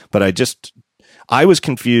 But I was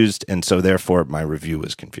confused, and so therefore my review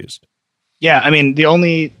was confused. Yeah, I mean the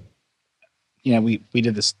only, we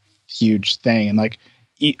did this huge thing, and like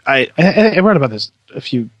I wrote about this a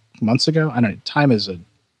few months ago. I don't know. Time is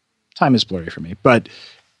blurry for me, but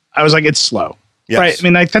I was like, it's slow, yes. Right? I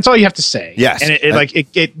mean, like that's all you have to say. Yes, and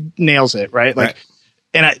it nails it, right? Like. Right.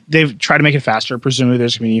 And they've tried to make it faster. Presumably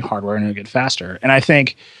there's going to be new hardware and it'll get faster. And I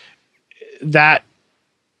think that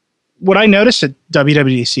what I noticed at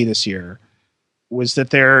WWDC this year was that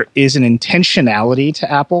there is an intentionality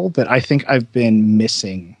to Apple that I think I've been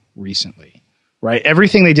missing recently, right?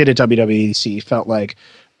 Everything they did at WWDC felt like,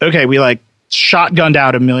 okay, we like shotgunned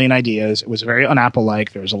out a million ideas. It was very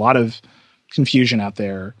un-Apple-like. There was a lot of confusion out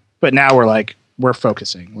there. But now we're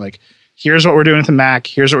focusing. Like, here's what we're doing with the Mac.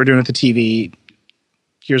 Here's what we're doing with the TV.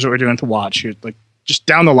 Here's what we're doing to watch. Here's like just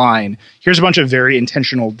down the line. Here's a bunch of very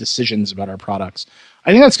intentional decisions about our products.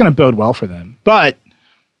 I think that's going to bode well for them. But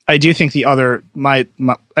I do think the other, I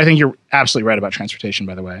think you're absolutely right about transportation,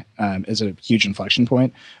 by the way, is a huge inflection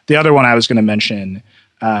point. The other one I was going to mention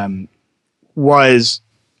was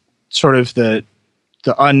sort of the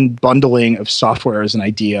unbundling of software as an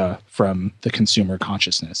idea from the consumer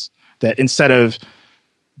consciousness. That instead of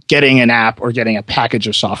getting an app or getting a package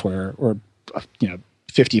of software or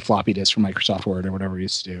 50 floppy disks from Microsoft Word or whatever we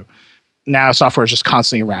used to do, now software is just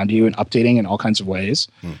constantly around you and updating in all kinds of ways.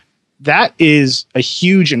 That is a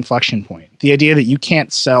huge inflection point. The idea that you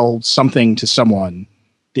can't sell something to someone,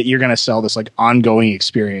 that you're going to sell this like ongoing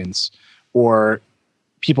experience, or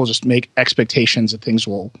people just make expectations that things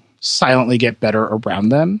will silently get better around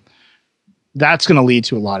them. That's going to lead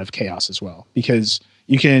to a lot of chaos as well, because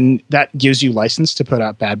that gives you license to put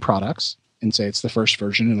out bad products and say it's the first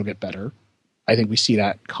version, it'll get better. I think we see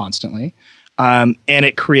that constantly. And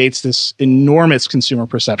it creates this enormous consumer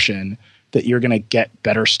perception that you're going to get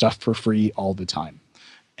better stuff for free all the time.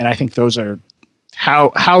 And I think those are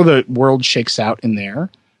how the world shakes out in there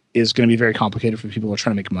is going to be very complicated for people who are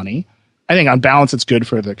trying to make money. I think on balance, it's good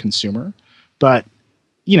for the consumer, but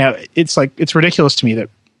it's ridiculous to me that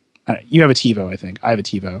you have a TiVo. I think I have a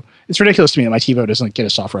TiVo. It's ridiculous to me that my TiVo doesn't get a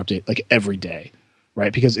software update like every day,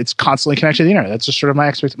 right? Because it's constantly connected to the internet. That's just sort of my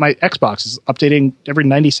Xbox is updating every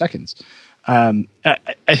 90 seconds. I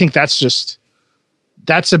think that's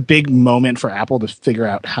a big moment for Apple to figure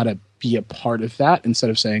out how to be a part of that instead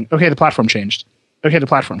of saying, okay, the platform changed.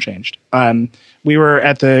 We were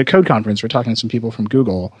at the Code Conference. We're talking to some people from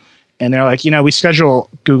Google, and they're like, we schedule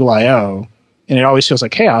Google I/O, and it always feels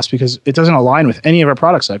like chaos because it doesn't align with any of our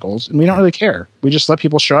product cycles, and we don't really care. We just let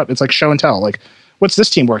people show up. It's like show and tell. Like, what's this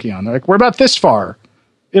team working on? They're like, we're about this far.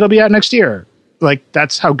 It'll be out next year. Like,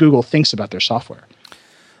 that's how Google thinks about their software.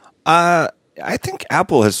 I think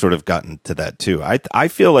Apple has sort of gotten to that too. I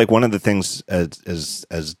feel like one of the things as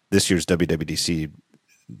this year's WWDC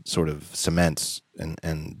sort of cements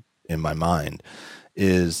and in my mind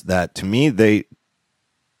is that, to me, they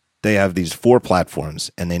have these 4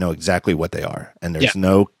 platforms and they know exactly what they are. And there's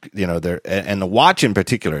no, and the watch in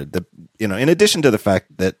particular, in addition to the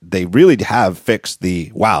fact that they really have fixed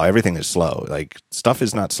everything is slow. Like, stuff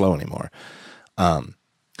is not slow anymore.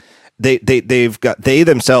 They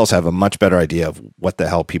themselves have a much better idea of what the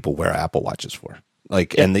hell people wear Apple Watches for.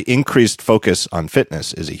 And the increased focus on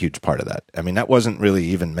fitness is a huge part of that. I mean, that wasn't really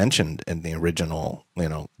even mentioned in the original,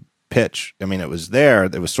 pitch. I mean, it was there.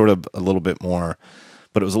 It was sort of a little bit more,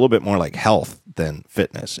 but it was a little bit more like health than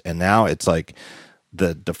fitness. And now it's like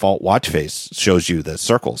the default watch face shows you the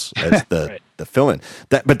circles as the right. The fill-in.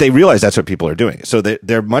 But they realize that's what people are doing. So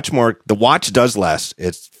they're much more. The watch does less.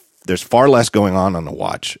 There's far less going on the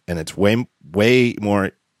watch, and it's way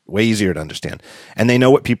easier to understand. And they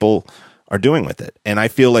know what people are doing with it. And I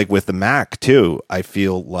feel like with the Mac too, I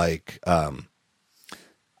feel like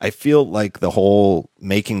the whole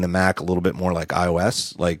making the Mac a little bit more like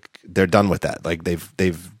iOS, like they're done with that. Like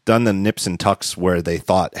they've done the nips and tucks where they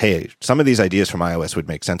thought, hey, some of these ideas from iOS would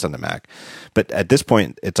make sense on the Mac. But at this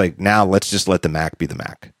point, it's like, now let's just let the Mac be the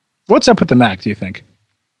Mac. What's up with the Mac, do you think?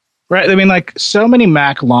 Right. I mean, like, so many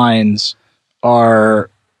Mac lines are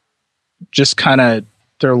just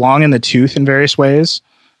they're long in the tooth in various ways.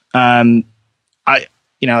 I'm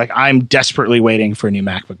desperately waiting for a new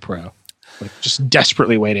MacBook Pro, like just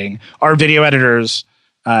desperately waiting. Our video editors,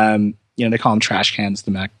 they call them trash cans,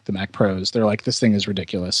 the Mac Pros. They're like, this thing is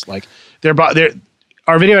ridiculous. Like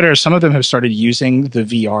our video editors, some of them have started using the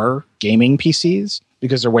VR gaming PCs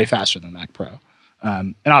because they're way faster than the Mac Pro.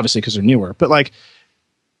 And obviously because they're newer, but like,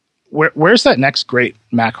 where's that next great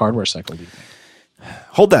Mac hardware cycle, do you think?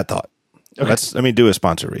 Hold that thought. Okay. Let me do a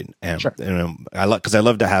sponsor read. And, sure. Because I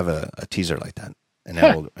love to have a teaser like that. And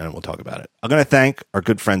then we'll talk about it. I'm going to thank our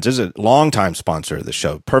good friends. This is a longtime sponsor of the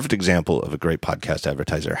show. Perfect example of a great podcast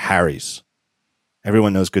advertiser, Harry's.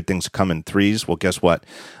 Everyone knows good things come in threes. Well, guess what?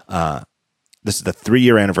 This is the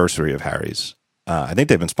 3-year anniversary of Harry's. I think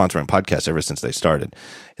they've been sponsoring podcasts ever since they started.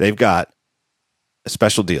 They've got a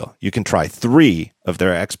special deal. You can try 3 of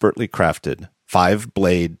their expertly crafted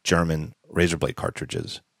 5-blade German razor blade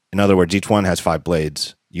cartridges. In other words, each one has 5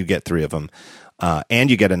 blades. You get 3 of them.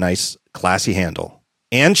 And you get a nice classy handle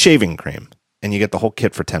and shaving cream. And you get the whole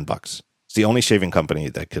kit for $10. It's the only shaving company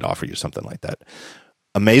that could offer you something like that.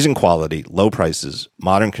 Amazing quality, low prices,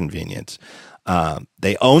 modern convenience.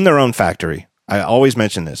 They own their own factory. I always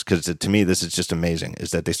mention this because to me, this is just amazing,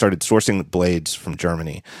 is that they started sourcing blades from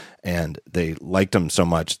Germany and they liked them so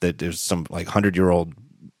much that there's some like 100-year-old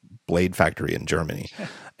blade factory in Germany.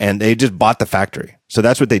 And they just bought the factory. So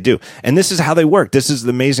that's what they do. And this is how they work. This is the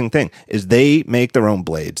amazing thing, is they make their own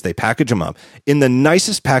blades. They package them up in the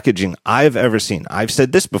nicest packaging I've ever seen. I've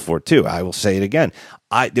said this before too. I will say it again.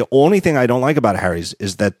 The only thing I don't like about Harry's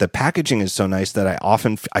is that the packaging is so nice that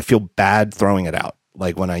I feel bad throwing it out.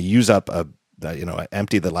 Like when I use up I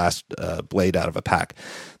empty the last blade out of a pack.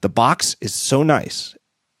 The box is so nice.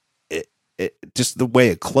 It just the way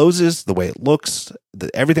it closes, the way it looks,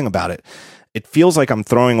 everything about it. It feels like I'm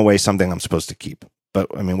throwing away something I'm supposed to keep. But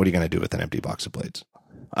I mean, what are you going to do with an empty box of blades?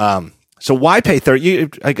 So why pay 30? You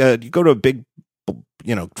go to a big,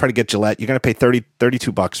 try to get Gillette. You're going to pay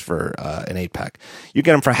 $32 for an 8-pack. You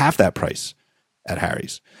get them for half that price at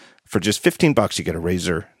Harry's. For just $15, you get a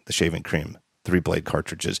razor, the shaving cream, 3 blade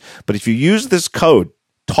cartridges. But if you use this code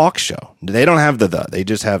Talk Show, they don't have they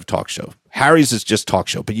just have Talk Show. Harry's is just Talk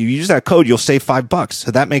Show. But you use that code, you'll save $5.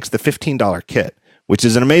 So that makes the $15 kit, which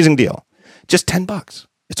is an amazing deal, just $10.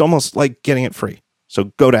 It's almost like getting it free. So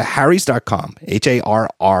go to harrys.com,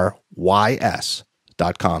 HARRYS.com.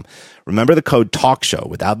 Remember the code Talk Show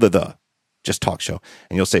without the, just Talk Show,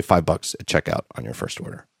 and you'll save $5 at checkout on your first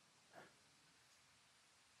order.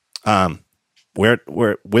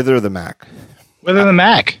 Wither the Mac. Wither the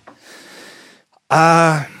Mac.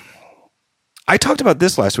 I talked about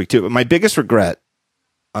this last week too. My biggest regret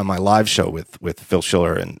on my live show with Phil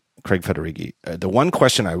Schiller and Craig Federighi, the one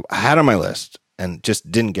question I had on my list and just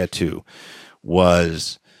didn't get to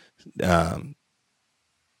was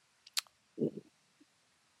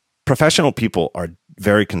professional people are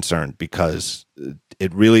very concerned because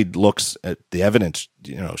it really looks at the evidence,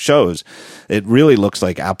 shows it really looks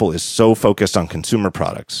like Apple is so focused on consumer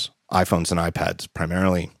products, iPhones and iPads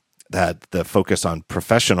primarily, that the focus on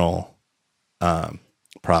professional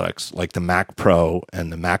products like the Mac Pro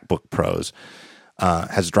and the MacBook Pros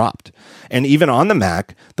has dropped. And even on the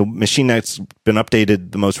Mac, the machine that's been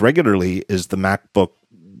updated the most regularly is the MacBook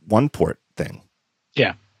One port thing.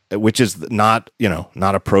 Yeah. Which is not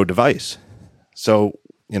a pro device. So,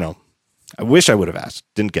 I wish I would have asked.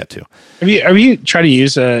 Didn't get to. Have you tried to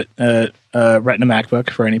use a Retina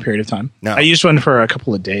MacBook for any period of time? No. I used one for a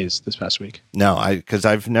couple of days this past week. No, because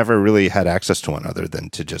I've never really had access to one other than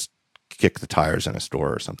to just kick the tires in a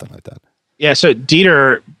store or something like that. Yeah, so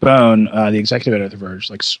Dieter Bohn, the executive editor of The Verge,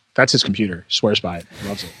 that's his computer. Swears by it.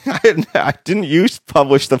 Loves it. I didn't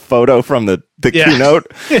publish the photo from the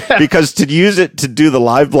keynote because to use it to do the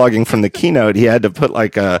live blogging from the keynote, he had to put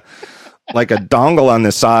like a dongle on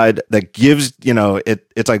the side that gives,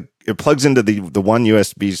 it's like it plugs into the one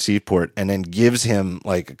USB-C port and then gives him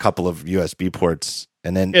like a couple of USB ports.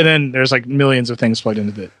 And then there's like millions of things plugged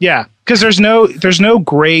into it. Yeah, because there's no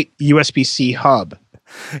great USB-C hub.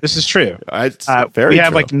 This is true. It's very we have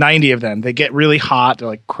true. like 90 of them. They get really hot. They're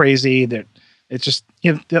like crazy. It's just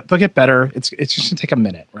they'll get better. It's just gonna take a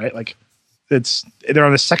minute, right? Like they're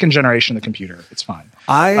on the second generation of the computer. It's fine.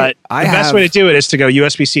 The best way to do it is to go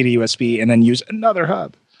USB-C to USB and then use another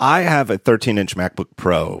hub. I have a 13-inch MacBook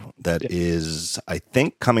Pro that is, I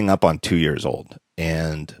think, coming up on 2 years old,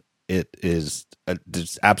 and it is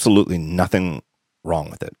there's absolutely nothing wrong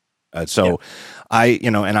with it. I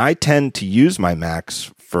tend to use my Macs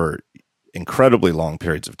for incredibly long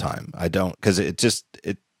periods of time. I don't, because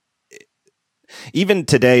even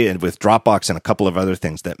today, and with Dropbox and a couple of other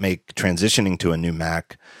things that make transitioning to a new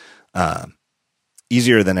Mac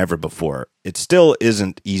easier than ever before, it still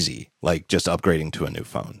isn't easy, like just upgrading to a new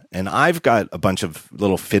phone. And I've got a bunch of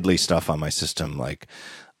little fiddly stuff on my system, like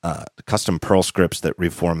custom Perl scripts that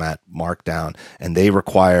reformat Markdown, and they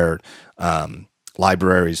require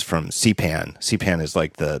libraries from CPAN. CPAN is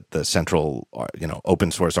like the central,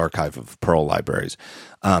 open source archive of Perl libraries.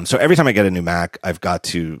 So every time I get a new Mac, I've got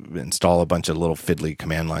to install a bunch of little fiddly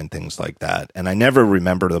command line things like that. And I never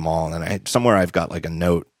remember them all. And somewhere I've got like a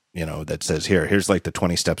note, that says here's like the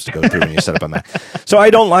 20 steps to go through when you set up a Mac. So I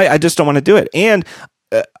just don't want to do it. And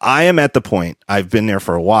I am at the point, I've been there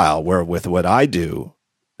for a while, where with what I do,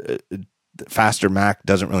 faster Mac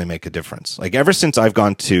doesn't really make a difference. Like ever since I've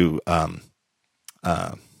gone to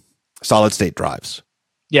solid state drives.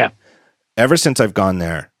 Yeah. Ever since I've gone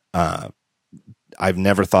there, I've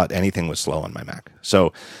never thought anything was slow on my Mac.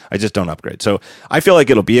 So I just don't upgrade. So I feel like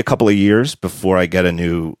it'll be a couple of years before I get a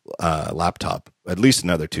new laptop. At least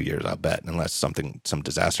another 2 years, I'll bet, unless some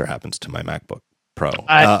disaster happens to my MacBook Pro.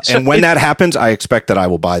 And when that happens, I expect that I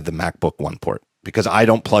will buy the MacBook One port because I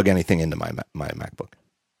don't plug anything into my MacBook.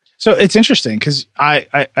 So it's interesting because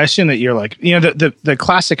I assume that you're like, the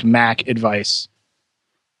classic Mac advice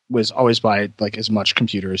was always buy like as much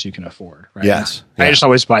computer as you can afford, right? Yes. I just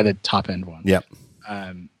always buy the top end one. Yep.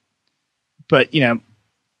 But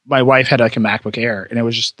my wife had like a MacBook Air, and it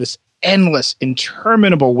was just this endless,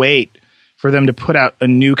 interminable wait for them to put out a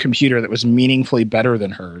new computer that was meaningfully better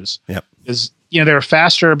than hers. Yep. Because, they were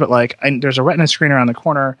faster, but like there's a Retina screen around the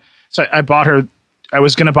corner. So I bought her, I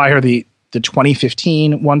was going to buy her the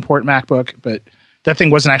 2015 one-port MacBook, but that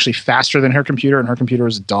thing wasn't actually faster than her computer, and her computer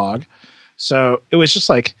was a dog. So it was just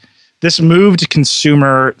like this move to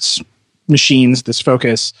consumer machines, this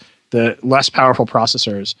focus, the less powerful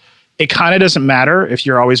processors. It kind of doesn't matter if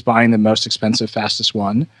you're always buying the most expensive, fastest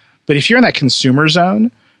one. But if you're in that consumer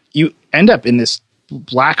zone, you end up in this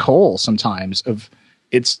black hole sometimes of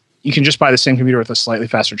you can just buy the same computer with a slightly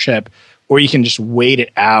faster chip, or you can just wait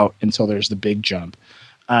it out until there's the big jump.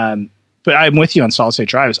 But I'm with you on solid state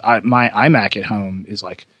drives. My iMac at home is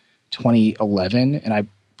like 2011, and I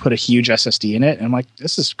put a huge SSD in it, and I'm like,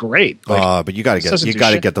 this is great. Like, but you got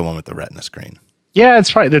to get the one with the Retina screen. Yeah,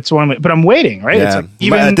 that's one. But I'm waiting, right? Yeah. It's like,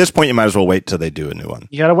 even at this point, you might as well wait till they do a new one.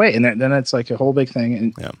 You got to wait, and then it's like a whole big thing.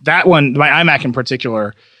 And that one, my iMac in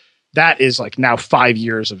particular, that is like now 5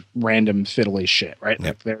 years of random fiddly shit, right? Yep.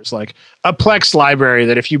 Like there's like a Plex library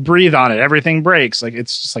that if you breathe on it, everything breaks. Like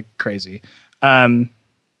it's just like crazy.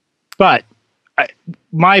 But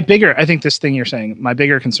I think this thing you're saying, my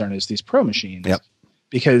bigger concern is these pro machines. Yep.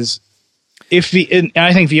 Because and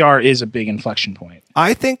I think VR is a big inflection point.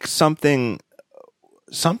 I think something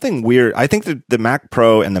weird. I think the Mac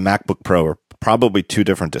Pro and the MacBook Pro are probably two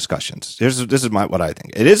different discussions. This is what I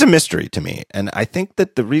think. It is a mystery to me, and I think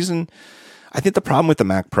that the problem with the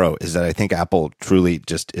Mac Pro is that I think Apple truly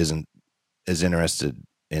just isn't as interested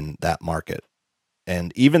in that market.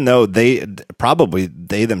 And even though they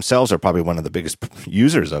themselves are probably one of the biggest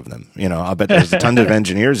users of them, I bet there's a ton of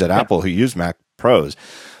engineers at Apple who use Mac Pros,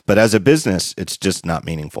 but as a business, it's just not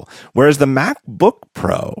meaningful. Whereas the MacBook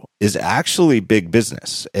Pro is actually big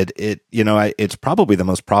business. It's probably the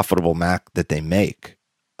most profitable Mac that they make.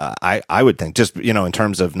 I would think, just in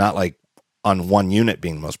terms of not like on one unit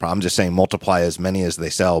being the most profitable. I'm just saying multiply as many as they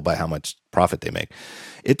sell by how much profit they make.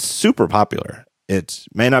 It's super popular. It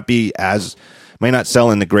may not sell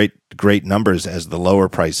in the great numbers as the lower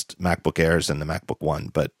priced MacBook Airs and the MacBook One,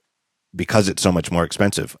 but because it's so much more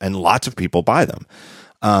expensive and lots of people buy them.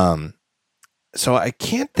 So I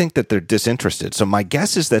can't think that they're disinterested. So my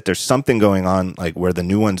guess is that there's something going on, like where the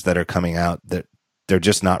new ones that are coming out, that they're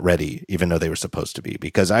just not ready, even though they were supposed to be.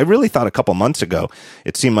 Because I really thought a couple months ago,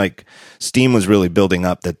 it seemed like Steam was really building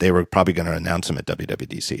up that they were probably going to announce them at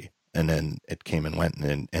WWDC. And then it came and went,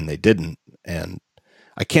 and they didn't. And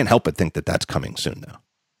I can't help but think that that's coming soon now.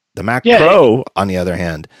 The Mac Pro, on the other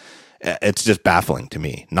hand, it's just baffling to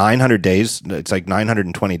me. 900 days. It's like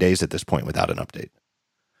 920 days at this point without an update.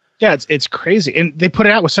 Yeah, it's crazy. And they put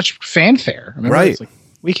it out with such fanfare. Remember? Right. It's like,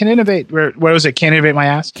 we can innovate. What was it? Can't innovate my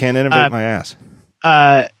ass? Can't innovate my ass.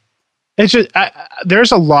 It's just,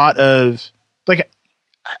 there's a lot of, like,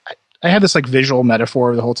 I have this like visual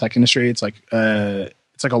metaphor of the whole tech industry. It's like a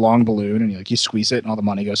long balloon, and you squeeze it and all the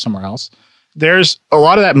money goes somewhere else. There's a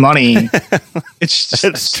lot of that money.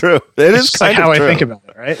 It's true. It is kind of how true. I think about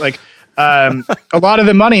it, right? Like, a lot of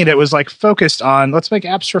the money that was like focused on let's make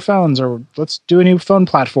apps for phones, or let's do a new phone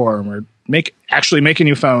platform, or actually make a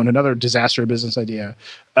new phone, another disaster business idea.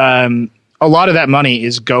 A lot of that money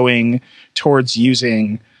is going towards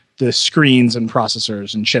using the screens and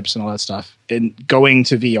processors and chips and all that stuff, and going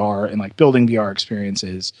to VR and like building VR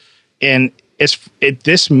experiences. And at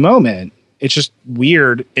this moment, it's just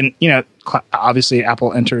weird. And, obviously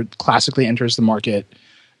Apple classically enters the market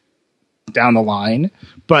down the line,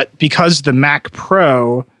 but because the Mac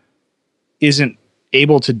Pro isn't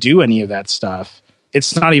able to do any of that stuff,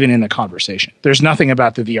 it's not even in the conversation. There's nothing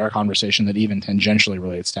about the VR conversation that even tangentially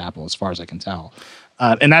relates to Apple, as far as I can tell.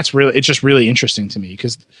 And it's just really interesting to me,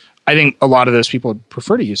 because I think a lot of those people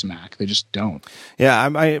prefer to use a Mac. They just don't. Yeah.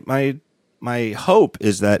 My hope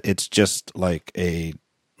is that it's just like a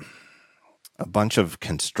bunch of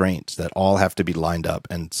constraints that all have to be lined up,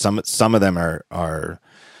 and some of them are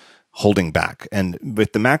holding back. And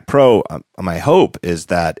with the Mac Pro, my hope is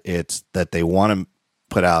that they want to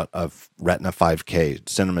put out a Retina 5K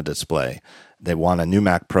cinema display. They want a new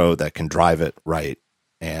Mac Pro that can drive it right,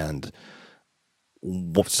 and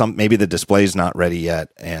maybe the display's not ready yet,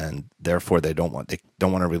 and therefore they don't want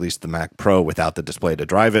to release the Mac Pro without the display to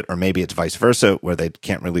drive it, or maybe it's vice versa, where they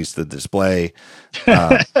can't release the display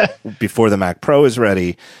before the Mac Pro is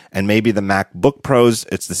ready. And maybe the MacBook Pros,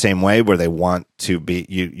 it's the same way, where they want to be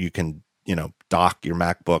you can dock your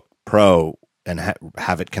MacBook Pro and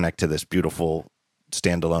have it connect to this beautiful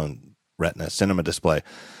standalone Retina cinema display.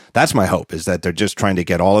 That's my hope, is that they're just trying to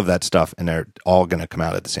get all of that stuff, and they're all going to come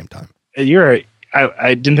out at the same time.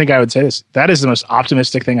 I didn't think I would say this. That is the most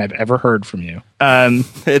optimistic thing I've ever heard from you.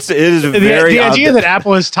 It is very the idea that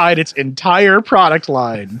Apple has tied its entire product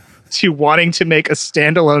line to wanting to make a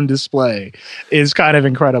standalone display is kind of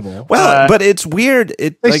incredible. Well, but it's weird.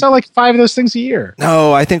 They sell like 5 of those things a year.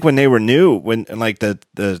 No, I think when they were new, when like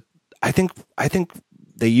I think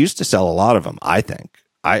they used to sell a lot of them. I think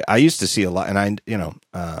I used to see a lot, and I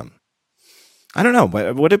don't know.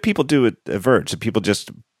 What do people do at Verge? Do people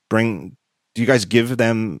just bring? Do you guys give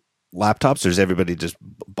them laptops, or does everybody just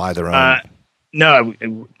buy their own? No, I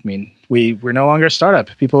mean we're no longer a startup.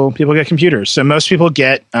 People get computers, so most people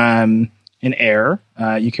get an Air.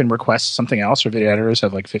 You can request something else. Our video editors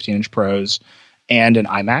have like 15-inch Pros and an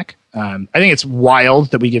iMac. I think it's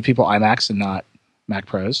wild that we give people iMacs and not Mac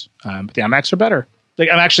Pros, but the iMacs are better. Like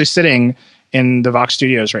I'm actually sitting in the Vox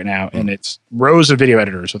Studios right now, and it's rows of video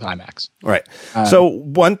editors with iMacs. Right. So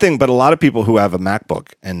one thing, but a lot of people who have a MacBook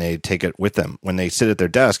and they take it with them when they sit at their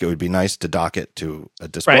desk, it would be nice to dock it to a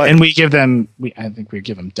display. Right, and we give them. I think we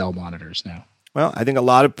give them Dell monitors now. Well, I think a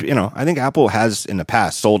lot of I think Apple has in the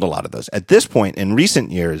past sold a lot of those. At this point, in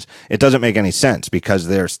recent years, it doesn't make any sense because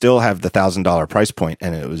they still have the $1,000 price point,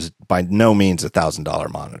 and it was by no means a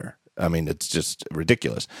 $1,000 monitor. I mean, it's just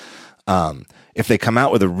ridiculous. If they come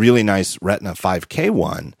out with a really nice Retina 5K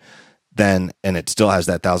one, then and it still has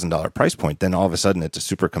that $1,000 price point, then all of a sudden it's a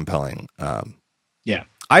super compelling. Yeah,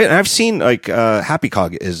 I've seen like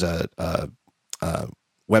HappyCog is a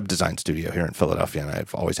web design studio here in Philadelphia, and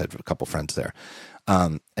I've always had a couple friends there.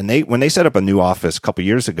 And when they set up a new office a couple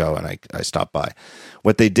years ago, and I stopped by,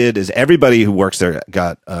 what they did is everybody who works there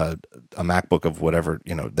got a MacBook of whatever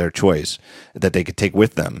their choice that they could take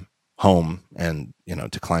with them home and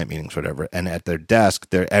to client meetings, whatever. And at their desk,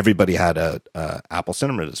 everybody had a Apple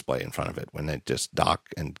Cinema display in front of it when they just dock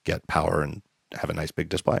and get power and have a nice big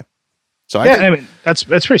display. So I mean that's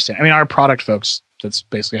pretty standard. I mean, our product folks, that's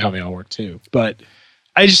basically how they all work too. But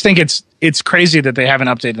I just think it's crazy that they haven't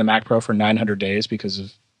updated the Mac Pro for 900 days because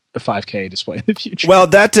of the 5K display in the future. Well,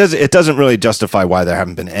 it doesn't really justify why there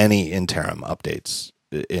haven't been any interim updates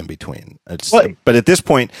in between. But at this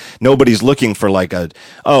point, nobody's looking for like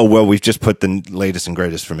we've just put the latest and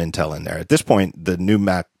greatest from Intel in there. At this point, the new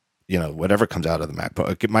Mac, whatever comes out of the Mac Pro,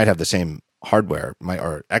 it might have the same hardware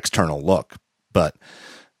or external look, but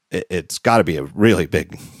it's got to be a really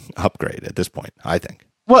big upgrade at this point, I think.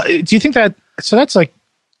 Well, do you think that? So that's like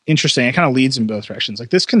interesting. It kind of leads in both directions. Like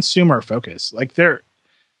this consumer focus, like they're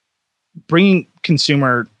bringing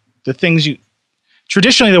consumer the things you.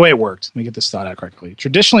 Traditionally, the way it worked, let me get this thought out correctly.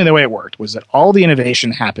 Traditionally, the way it worked was that all the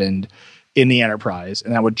innovation happened in the enterprise,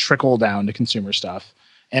 and that would trickle down to consumer stuff.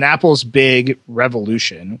 And Apple's big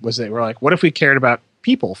revolution was they were like, what if we cared about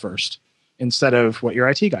people first instead of what your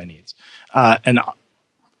IT guy needs? And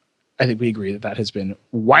I think we agree that has been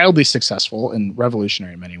wildly successful and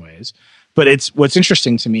revolutionary in many ways. But what's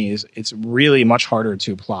interesting to me is it's really much harder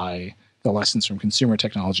to apply the lessons from consumer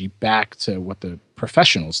technology back to what the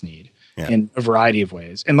professionals need. Yeah. In a variety of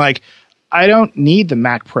ways. And like, I don't need the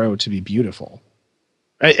Mac Pro to be beautiful.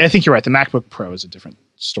 I think you're right. The MacBook Pro is a different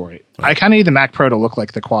story. Right. I kind of need the Mac Pro to look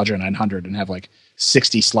like the Quadro 900 and have like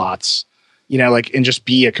 60 slots, and just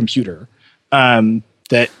be a computer that,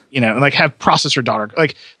 and like have processor daughter.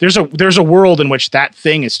 Like there's a world in which that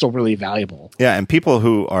thing is still really valuable. Yeah. And people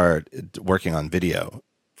who are working on video,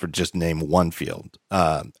 for just name one field.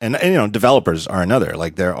 And developers are another.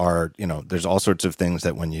 Like there are, there's all sorts of things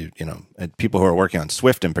that when people who are working on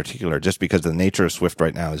Swift in particular, just because the nature of Swift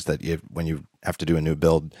right now is that when you have to do a new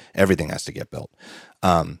build, everything has to get built.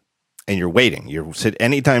 And you're waiting.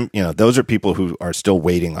 Anytime, those are people who are still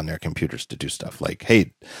waiting on their computers to do stuff. Like,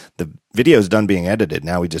 hey, the video is done being edited.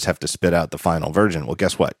 Now we just have to spit out the final version. Well,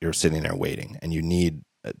 guess what? You're sitting there waiting, and you need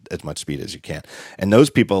as much speed as you can. And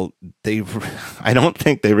those people, I don't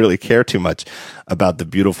think they really care too much about the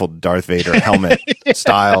beautiful Darth Vader helmet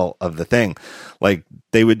style of the thing. Like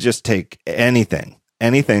they would just take anything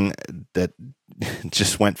that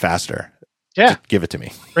just went faster. Yeah. Give it to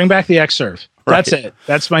me. Bring back the Xserve. That's it.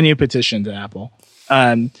 That's my new petition to Apple.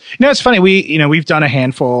 It's funny. We've done a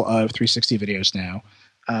handful of 360 videos now.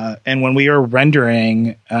 And when we were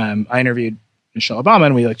rendering, I interviewed Michelle Obama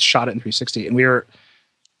and we shot it in 360 and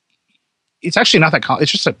it's actually not that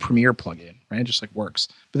it's just a Premiere plugin, right? It just works.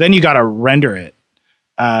 But then you got to render it.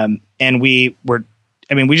 And we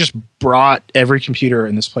just brought every computer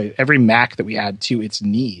in this place, every Mac that we had to its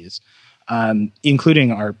knees,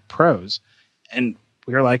 including our pros. And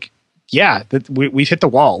we were like, yeah, we've hit the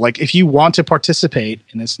wall. Like if you want to participate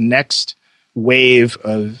in this next wave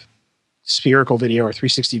of spherical video or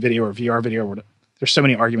 360 video or VR video, there's so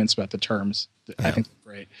many arguments about the terms that I think are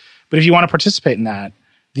great. But if you want to participate in that,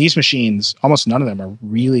 these machines, almost none of them are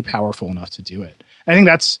really powerful enough to do it. I think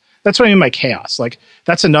that's what I mean by chaos. Like,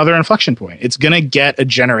 that's another inflection point. It's going to get a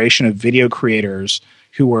generation of video creators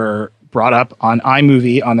who were brought up on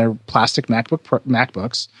iMovie on their plastic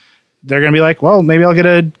MacBooks. They're going to be like, well, maybe I'll get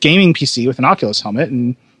a gaming PC with an Oculus helmet,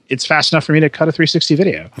 and it's fast enough for me to cut a 360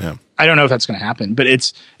 video. Yeah. I don't know if that's going to happen, but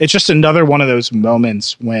it's just another one of those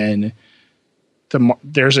moments when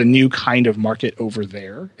there's a new kind of market over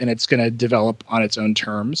there, and it's going to develop on its own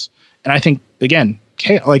terms. And I think, again,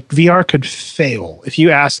 like VR could fail. If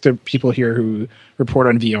you ask the people here who report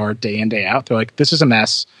on VR day in, day out, they're like, this is a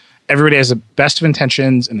mess. Everybody has the best of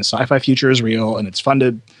intentions, and the sci-fi future is real, and it's fun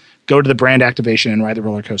to go to the brand activation and ride the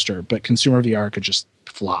roller coaster. But consumer VR could just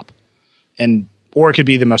flop, or it could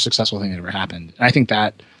be the most successful thing that ever happened. And I think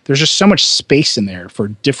that there's just so much space in there for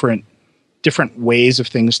different ways of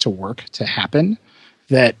things to work, to happen,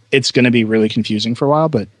 that it's going to be really confusing for a while,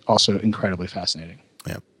 but also incredibly fascinating.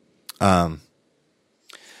 Yeah.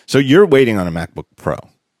 So you're waiting on a MacBook Pro.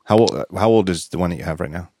 How old is the one that you have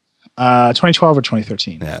right now? 2012 or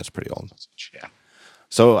 2013. Yeah, it's pretty old. Yeah.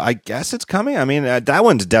 So I guess it's coming. I mean, that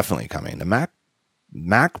one's definitely coming. The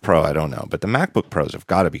Mac Pro, I don't know, but the MacBook Pros have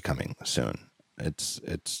got to be coming soon. It's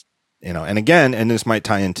and again, and this might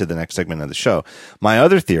tie into the next segment of the show. My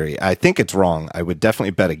other theory, I think it's wrong. I would definitely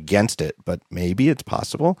bet against it, but maybe it's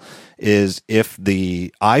possible, is if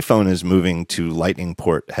the iPhone is moving to Lightning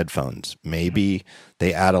port headphones, maybe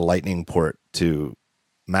they add a Lightning port to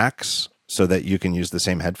Macs so that you can use the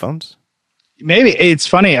same headphones. It's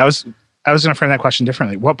funny. I was going to frame that question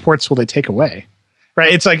differently. What ports will they take away?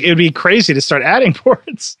 Right. It's like, it would be crazy to start adding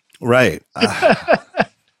ports. Right.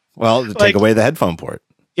 Well, take away the headphone port.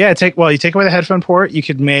 Yeah, you take away the headphone port. You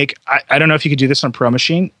could make, I don't know if you could do this on a Pro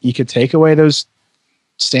machine. You could take away those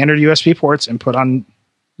standard USB ports and put on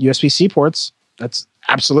USB-C ports. That's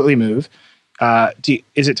absolutely a move.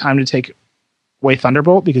 Is it time to take away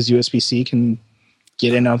Thunderbolt because USB-C can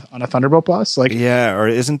get in on a Thunderbolt Plus? Like, yeah, or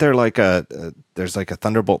isn't there like there's like a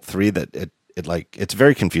Thunderbolt 3 that it's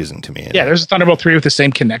very confusing to me. Yeah, there's a Thunderbolt 3 with the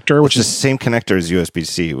same connector, which is the same connector as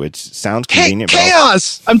USB-C, which sounds convenient.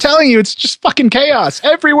 Chaos! I'm telling you, it's just fucking chaos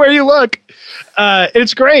everywhere you look.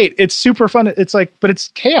 It's great. It's super fun. It's like, but it's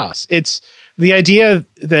chaos. It's the idea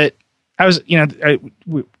that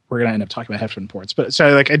we're going to end up talking about headphone ports, but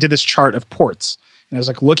so like I did this chart of ports, and I was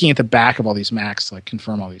like looking at the back of all these Macs to like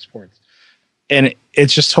confirm all these ports. And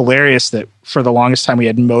it's just hilarious that for the longest time we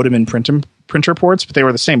had modem and printer ports, but they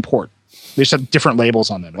were the same port. They just had different labels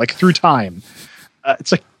on them. Like through time,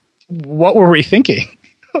 it's like, what were we thinking?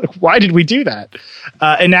 Like, why did we do that?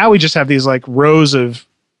 And now we just have these like rows of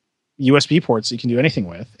USB ports that you can do anything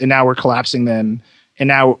with. And now we're collapsing them. And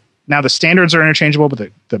now the standards are interchangeable, but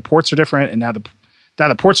the ports are different. And now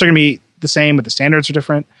the ports are going to be the same, but the standards are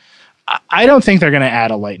different. I don't think they're going to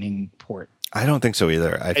add a Lightning port. I don't think so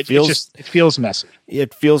either. It feels messy.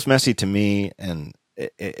 It feels messy to me, and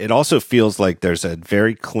it also feels like there's a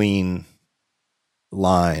very clean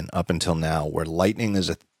line up until now where Lightning is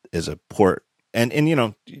a port, and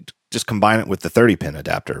just combine it with the 30-pin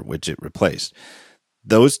adapter, which it replaced.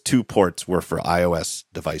 Those two ports were for iOS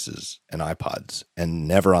devices and iPods, and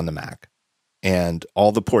never on the Mac. And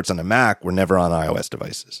all the ports on the Mac were never on iOS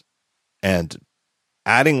devices. And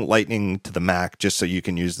adding Lightning to the Mac just so you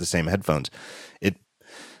can use the same headphones,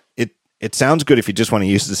 it sounds good if you just want to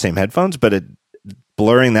use the same headphones, but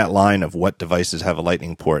blurring that line of what devices have a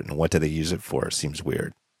Lightning port and what do they use it for seems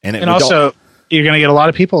weird. And also, you're going to get a lot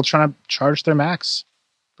of people trying to charge their Macs,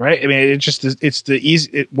 right? I mean, it's the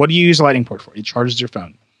easy. What do you use a Lightning port for? It charges your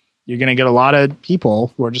phone. You're going to get a lot of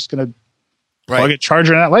people who are just going to plug a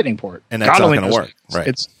charger in that Lightning port, and that's not going to work. Right?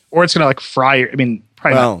 It's going to like fry your. I mean,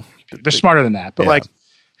 probably not. They're smarter than that, but like,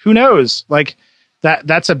 who knows? Like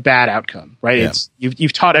that's a bad outcome, right? Yeah.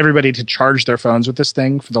 You've taught everybody to charge their phones with this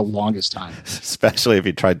thing for the longest time, especially if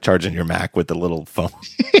you tried charging your Mac with the little phone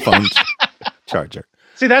charger.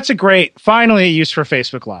 See, that's finally a use for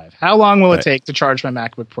Facebook Live. How long will it take to charge my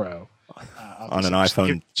MacBook Pro on an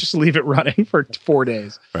iPhone? Just leave it running for 4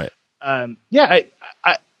 days, right? I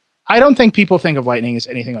don't think people think of Lightning as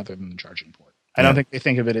anything other than the charging port. I don't think they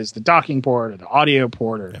think of it as the docking port or the audio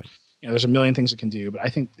port or there's a million things it can do, but I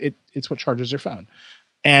think it's what charges your phone.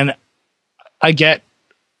 And I get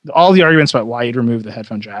all the arguments about why you'd remove the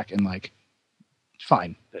headphone jack, and like,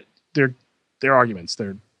 fine, they're arguments.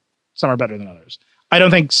 Some are better than others. I don't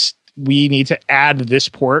think we need to add this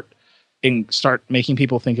port and start making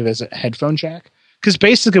people think of it as a headphone jack, because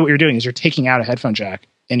basically what you're doing is you're taking out a headphone jack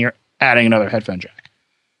and you're adding another headphone jack,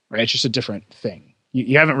 right? It's just a different thing.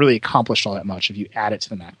 You haven't really accomplished all that much if you add it to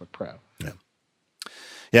the MacBook Pro.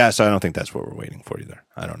 Yeah, so I don't think that's what we're waiting for either.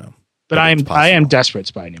 I don't know. But I am desperate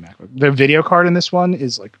to buy a new MacBook. The video card in this one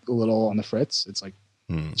is like a little on the fritz. It's like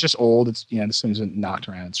it's just old. It's this thing's been knocked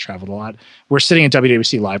around. It's traveled a lot. We're sitting at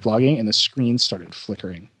WWC live blogging, and the screen started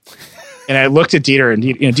flickering. And I looked at Dieter, and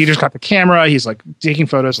Dieter's got the camera. He's like taking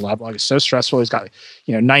photos. The live blog is so stressful. He's got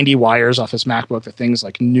 90 wires off his MacBook. The thing's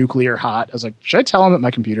like nuclear hot. I was like, should I tell him that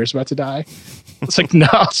my computer's about to die? It's like, no.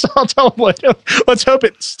 So I'll tell him. Let's hope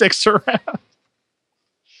it sticks around.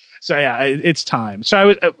 So yeah, it's time.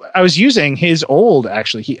 So I was using his old,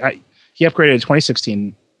 actually. He upgraded a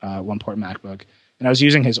 2016 one-port MacBook, and I was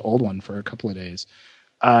using his old one for a couple of days.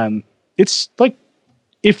 It's like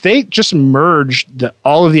if they just merged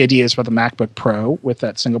all of the ideas about the MacBook Pro with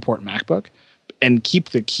that single-port MacBook and keep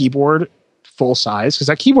the keyboard full size, because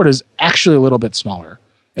that keyboard is actually a little bit smaller,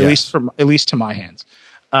 at least to my hands.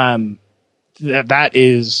 That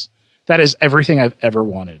is everything I've ever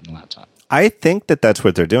wanted in a laptop. I think that's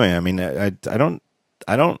what they're doing. I mean, I don't,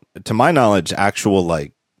 to my knowledge, actual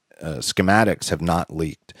schematics have not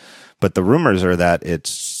leaked, but the rumors are that it's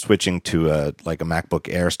switching to a MacBook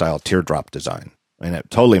Air style teardrop design. And it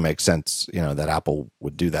totally makes sense, that Apple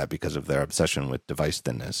would do that because of their obsession with device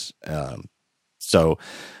thinness. So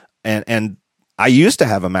I used to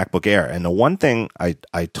have a MacBook Air, and the one thing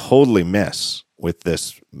I totally miss with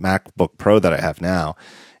this MacBook Pro that I have now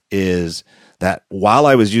is that while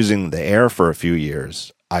I was using the Air for a few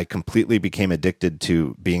years, I completely became addicted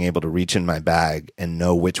to being able to reach in my bag and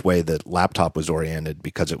know which way the laptop was oriented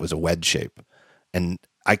because it was a wedge shape. And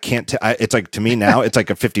I can't, it's like, to me now, it's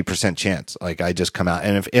like a 50% chance. Like I just come out.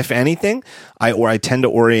 And if anything, I tend to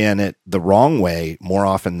orient it the wrong way more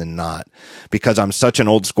often than not, because I'm such an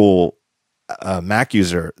old school Mac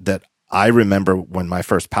user that I remember when my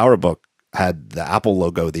first PowerBook had the Apple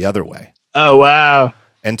logo the other way. Oh, wow.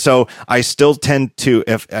 And so I still tend to,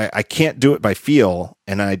 if I can't do it by feel,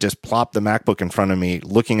 and I just plop the MacBook in front of me,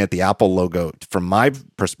 looking at the Apple logo from my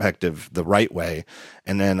perspective the right way,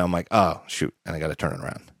 and then I'm like, oh shoot, and I got to turn it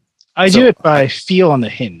around. I do it by feel on the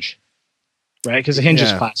hinge, right? Because the hinge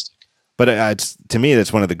is plastic. But it's, to me,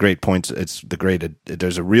 that's one of the great points. It's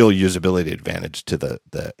there's a real usability advantage to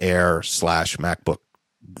the Air / MacBook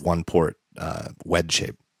one port wedge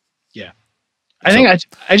shape. Yeah. I think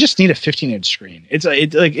I just need a 15-inch screen. It's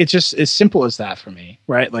just as simple as that for me,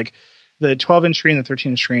 right? Like the 12-inch screen, the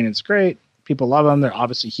 13-inch screen, it's great. People love them. They're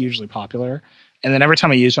obviously hugely popular. And then every time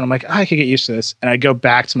I use one, I'm like, I could get used to this. And I go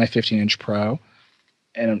back to my 15-inch Pro,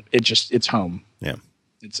 and it's home. Yeah,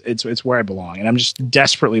 it's where I belong. And I'm just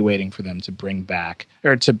desperately waiting for them to bring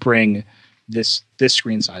this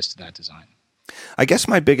screen size to that design. I guess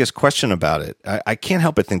my biggest question about it, I can't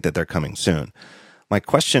help but think that they're coming soon. My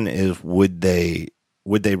question is, would they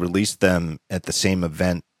release them at the same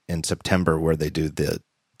event in September where they do the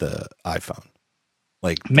iPhone?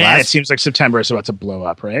 It seems like September is about to blow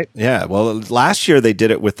up, right? Yeah. Well, last year they did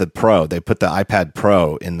it with the Pro. They put the iPad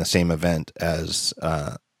Pro in the same event as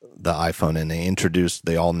the iPhone, and they introduced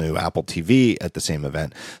the all new Apple TV at the same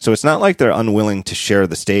event. So it's not like they're unwilling to share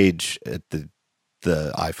the stage at the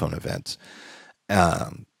iPhone events.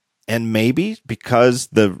 And maybe because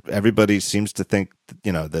everybody seems to think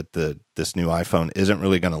that this new iPhone isn't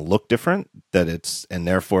really going to look different, and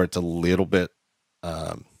therefore it's a little bit,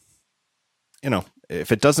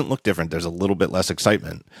 if it doesn't look different, there's a little bit less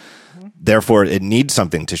excitement. Mm-hmm. Therefore, it needs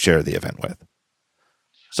something to share the event with.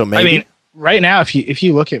 So maybe, I mean, right now, if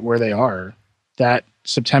you look at where they are, that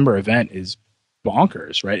September event is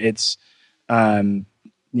bonkers, right? It's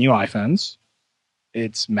new iPhones,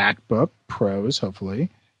 it's MacBook Pros, hopefully.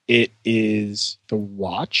 It is the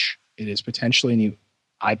watch. It is potentially a new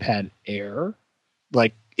iPad Air.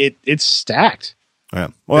 Like it's stacked. Yeah.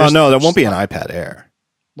 Well, no, there won't be an iPad Air.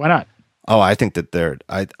 Why not? Oh, I think that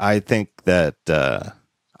I think that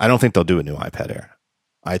I don't think they'll do a new iPad Air.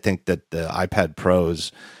 I think that the iPad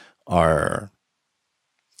Pros are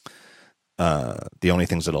the only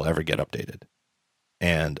things that'll ever get updated,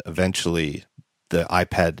 and eventually the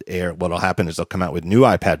iPad Air. What'll happen is they'll come out with new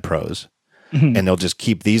iPad Pros. Mm-hmm. And they'll just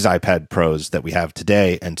keep these iPad Pros that we have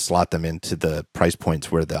today and slot them into the price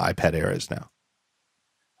points where the iPad Air is now.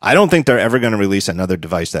 I don't think they're ever going to release another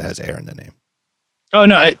device that has Air in the name. Oh,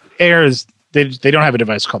 no. Air is, they don't have a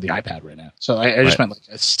device called the iPad right now. So I just meant like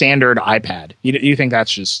a standard iPad. You think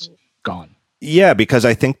that's just gone? Yeah, because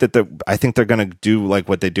I think that they're going to do like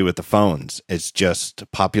what they do with the phones. It's just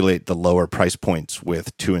populate the lower price points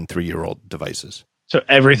with 2 and 3 year old devices. So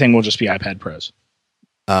everything will just be iPad Pros.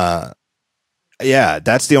 Yeah,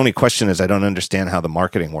 that's the only question is I don't understand how the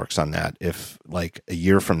marketing works on that. If like a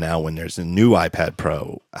year from now when there's a new iPad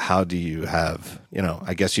Pro, how do you have,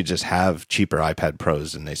 I guess you just have cheaper iPad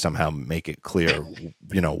Pros and they somehow make it clear,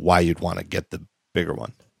 why you'd want to get the bigger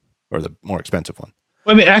one. or the more expensive one.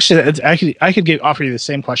 Well, I mean, actually, I could offer you the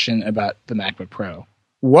same question about the MacBook Pro.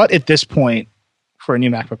 What at this point for a new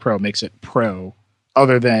MacBook Pro makes it Pro,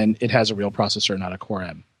 other than it has a real processor, not a Core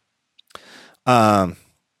M?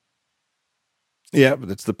 Yeah, but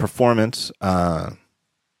it's the performance. I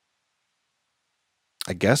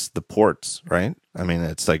guess the ports, right? I mean,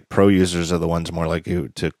 it's like pro users are the ones more likely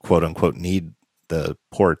to quote unquote need the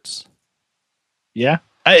ports. Yeah,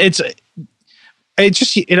 it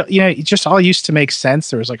just all used to make sense.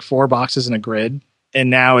 There was like 4 boxes in a grid, and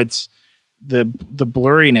now it's the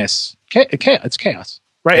blurriness. It's chaos,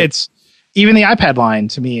 right? Yeah. It's even the iPad line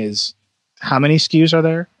to me is how many SKUs are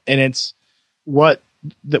there, and it's what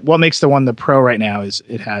makes the one the Pro right now is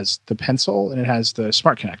it has the pencil and it has the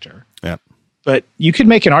smart connector. Yeah. But you could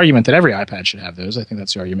make an argument that every iPad should have those. I think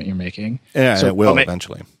that's the argument you're making. Yeah, so it will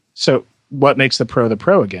eventually. So what makes the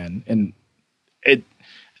Pro again? And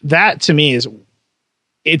that to me is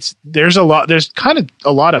there's kind of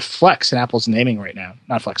a lot of flex in Apple's naming right now.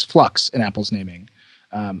 Not flex, flux in Apple's naming.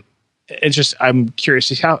 It's just, I'm curious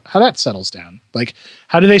to see how that settles down. Like,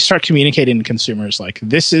 how do they start communicating to consumers like,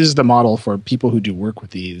 this is the model for people who do work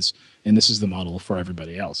with these, and this is the model for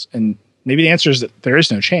everybody else? And maybe the answer is that there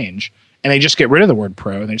is no change, and they just get rid of the word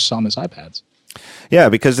Pro and they just sell them as iPads. Yeah,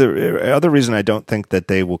 because the other reason I don't think that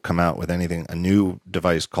they will come out with a new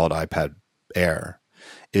device called iPad Air,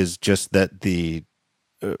 is just that the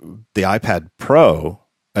iPad Pro,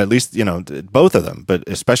 at least, both of them, but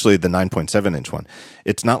especially the 9.7 inch one,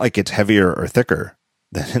 it's not like it's heavier or thicker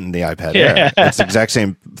than the iPad Air. It's the exact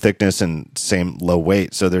same thickness and same low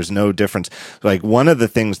weight. So there's no difference. Like, one of the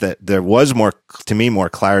things that there was more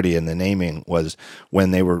clarity in the naming was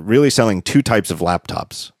when they were really selling 2 types of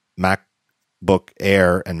laptops, MacBook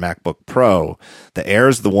Air and MacBook Pro. The Air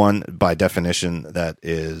is the one by definition that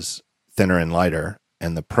is thinner and lighter,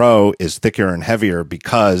 and the Pro is thicker and heavier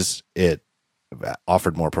because it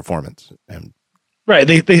offered more performance. And right,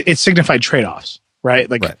 it signified trade-offs, right?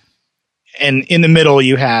 Like, right. And in the middle,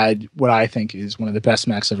 you had what I think is one of the best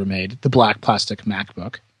Macs ever made, the black plastic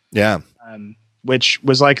MacBook. Yeah, which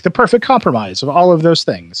was like the perfect compromise of all of those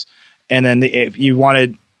things. And then if you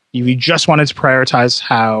just wanted to prioritize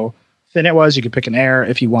how thin it was, you could pick an Air.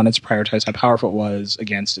 If you wanted to prioritize how powerful it was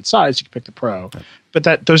against its size, you could pick the Pro. Right.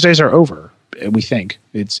 But those days are over. We think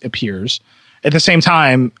it appears. At the same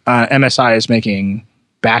time, MSI is making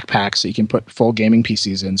backpacks that you can put full gaming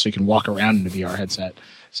PCs in, so you can walk around in a VR headset.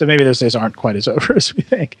 So maybe those days aren't quite as over as we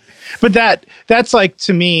think. But that's like,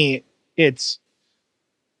 to me, it's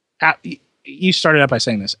you started out by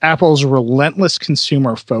saying this. Apple's relentless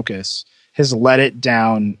consumer focus has led it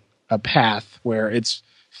down a path where it's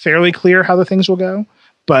fairly clear how the things will go,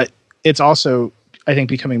 but it's also, I think,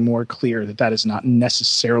 becoming more clear that is not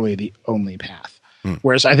necessarily the only path.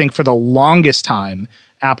 Whereas I think for the longest time,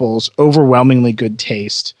 Apple's overwhelmingly good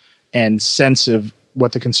taste and sense of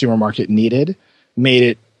what the consumer market needed made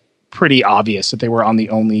it pretty obvious that they were on the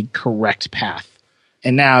only correct path.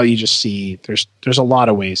 And now you just see there's a lot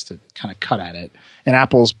of ways to kind of cut at it. And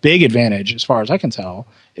Apple's big advantage, as far as I can tell,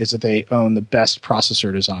 is that they own the best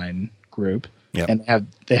processor design group. Yep. And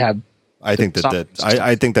they have. I think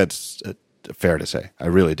I think that's fair to say. I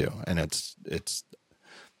really do, and it's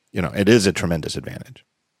it is a tremendous advantage.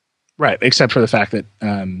 Right, except for the fact that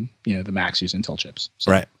the Macs use Intel chips.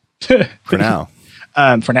 So. Right. For now.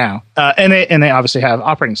 And they obviously have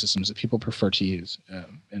operating systems that people prefer to use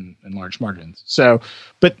in large margins. So,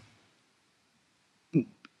 but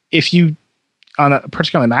if you,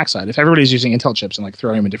 particularly on the Mac side, if everybody's using Intel chips and like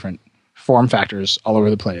throwing them in different form factors all over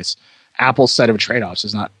the place, Apple's set of trade-offs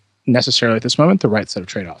is not necessarily at this moment the right set of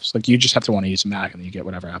trade-offs. Like, you just have to want to use a Mac, and then you get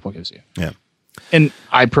whatever Apple gives you. Yeah. And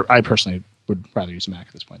I personally would rather use a Mac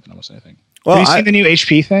at this point than almost anything. Well, have you seen the new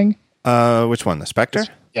HP thing? Which one? The Spectre?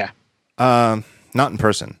 Yeah. Not in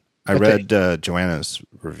person. I read Joanna's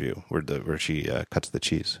review where she cuts the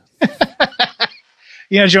cheese.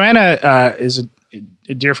 Joanna is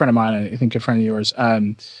a dear friend of mine. I think a friend of yours.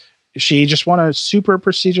 She just won a super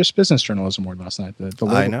prestigious business journalism award last night.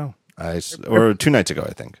 I know. Or 2 nights ago,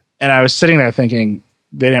 I think. And I was sitting there thinking,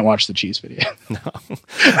 they didn't watch the cheese video. No.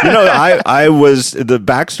 I was the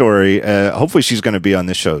backstory. Hopefully she's going to be on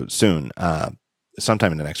this show soon,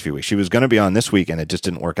 sometime in the next few weeks. She was going to be on this week, and it just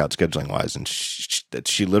didn't work out scheduling wise. And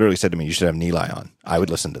she literally said to me, "You should have Nilay on." I would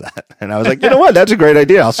listen to that. And I was like, you know what? That's a great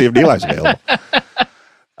idea. I'll see if Nilay's available.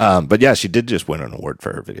 But yeah, she did just win an award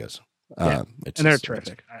for her videos. And they're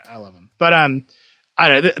terrific. I love them. But I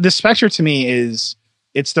don't know. The Spectre to me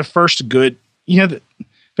it's the first good,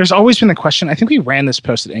 there's always been the question. I think we ran this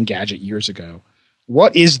post at Engadget years ago.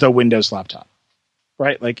 What is the Windows laptop?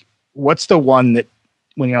 Right? Like, what's the one that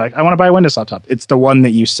when you're like, I want to buy a Windows laptop, it's the one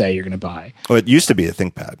that you say you're going to buy. Well, it used to be a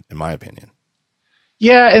ThinkPad, in my opinion.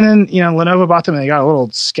 Yeah, and then Lenovo bought them, and they got a little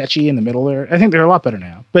sketchy in the middle there. I think they're a lot better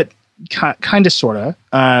now, but kind of, sort of.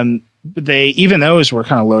 Even those were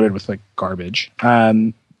kind of loaded with like garbage.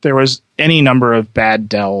 There was any number of bad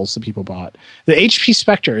Dells that people bought. The HP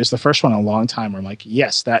Spectre is the first one in a long time where I'm like,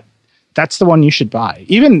 yes, that's the one you should buy.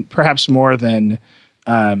 Even perhaps more than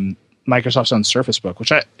Microsoft's own Surface Book,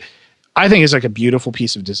 which I think is like a beautiful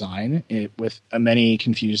piece of design with many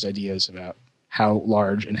confused ideas about how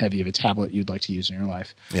large and heavy of a tablet you'd like to use in your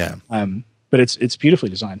life. Yeah. But it's beautifully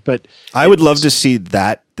designed. But I would love to see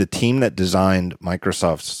that the team that designed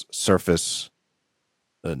Microsoft's Surface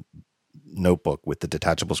notebook with the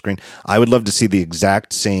detachable screen, I would love to see the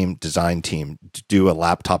exact same design team do a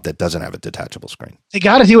laptop that doesn't have a detachable screen. They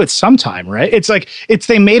got to do it sometime, right?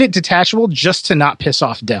 They made it detachable just to not piss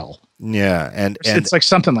off Dell. Yeah, and it's like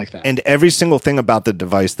something like that. And every single thing about the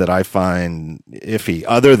device that I find iffy,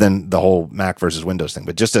 other than the whole Mac versus Windows thing,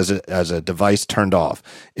 but just as a device turned off,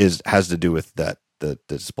 has to do with the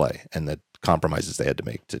display and the compromises they had to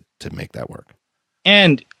make to make that work.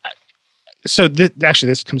 And so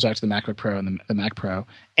this comes back to the MacBook Pro and the Mac Pro.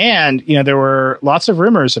 And there were lots of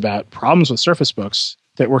rumors about problems with Surface Books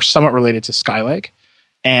that were somewhat related to Skylake.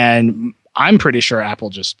 And I'm pretty sure Apple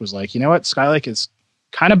just was like, you know what, Skylake is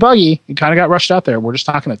kind of buggy. It kind of got rushed out there. We're just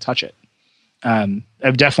not going to touch it.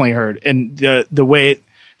 I've definitely heard, and the way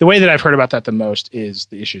that I've heard about that the most is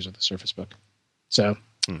the issues with the Surface Book. So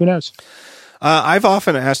who knows? I've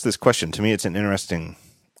often asked this question. To me, it's an interesting.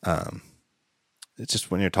 It's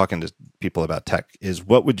just when you're talking to people about tech, is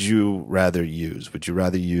what would you rather use? Would you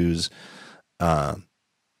rather use a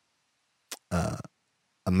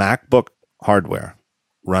MacBook hardware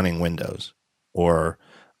running Windows or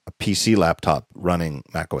a PC laptop running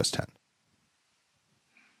Mac OS X?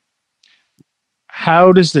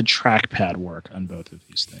 How does the trackpad work on both of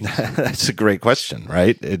these things? That's a great question,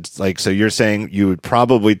 right? It's like, so you're saying you would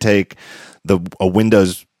probably take a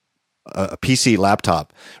Windows, a PC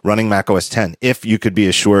laptop running Mac OS X if you could be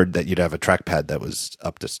assured that you'd have a trackpad that was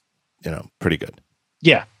up to, pretty good.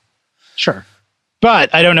 Yeah, sure.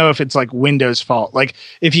 But I don't know if it's like Windows' fault. Like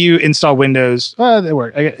if you install Windows,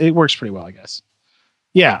 it works pretty well, I guess.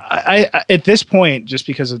 Yeah, I at this point, just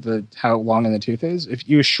because of how long in the tooth is, if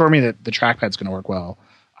you assure me that the trackpad's going to work well,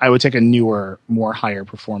 I would take a newer, more higher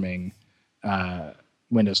performing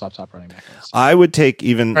Windows laptop running Mac OS. I would take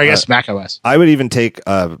Mac OS. I would even take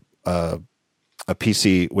a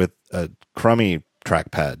PC with a crummy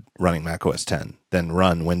trackpad running Mac OS X than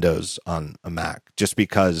run Windows on a Mac, just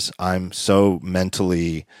because I'm so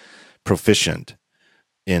mentally proficient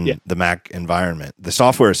in the Mac environment. The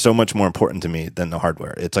software is so much more important to me than the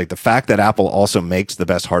hardware. It's like the fact that Apple also makes the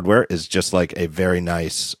best hardware is just like a very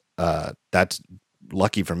nice, that's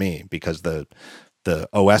lucky for me, because the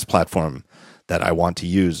OS platform that I want to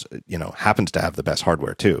use, happens to have the best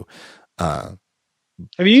hardware too. Have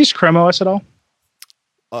you used Chrome OS at all?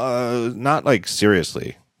 Not like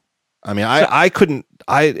seriously. I mean, I couldn't,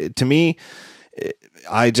 to me,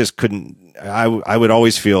 I just couldn't, I would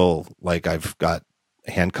always feel like I've got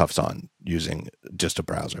handcuffs on using just a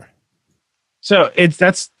browser. So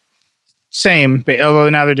that's same, but although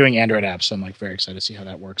now they're doing Android apps, so I'm like very excited to see how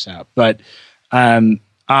that works out. But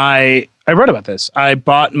I wrote about this. I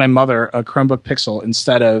bought my mother a Chromebook Pixel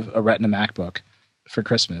instead of a Retina MacBook for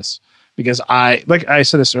Christmas because like I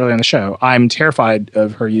said this earlier in the show, I'm terrified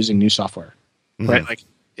of her using new software. Right? Like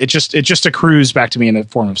it just accrues back to me in the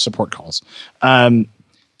form of support calls.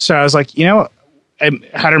 So I was like, I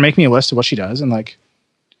had her make me a list of what she does, and like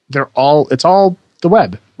it's all the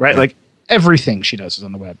web, right? Like everything she does is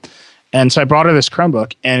on the web. And so I brought her this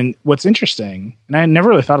Chromebook, and what's interesting, and I never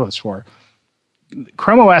really thought of this before,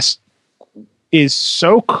 Chrome OS is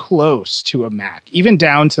so close to a Mac, even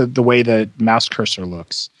down to the way the mouse cursor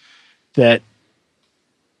looks, that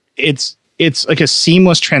it's like a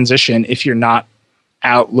seamless transition if you're not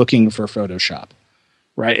out looking for Photoshop,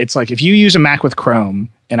 right? It's like if you use a Mac with Chrome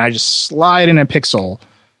and I just slide in a Pixel,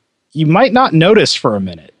 you might not notice for a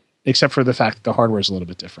minute, except for the fact that the hardware is a little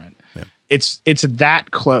bit different. Yeah. It's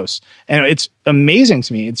that close, and it's amazing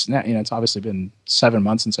to me. It's it's obviously been 7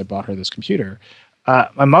 months since I bought her this computer.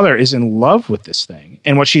 My mother is in love with this thing,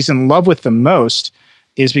 and what she's in love with the most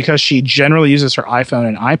is because she generally uses her iPhone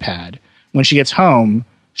and iPad. When she gets home,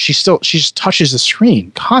 she just touches the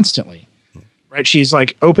screen constantly. Right? She's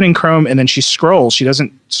like opening Chrome, and then she scrolls. She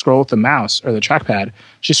doesn't scroll with the mouse or the trackpad.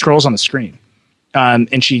 She scrolls on the screen,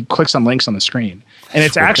 and she clicks on links on the screen. And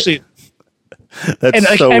it's actually, that's and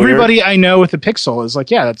like so everybody weird. I know with the Pixel is like,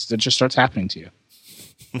 yeah, that just starts happening to you.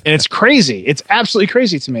 And it's crazy. It's absolutely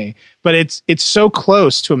crazy to me. But it's so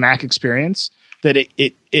close to a Mac experience that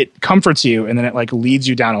it comforts you, and then it like leads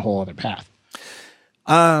you down a whole other path.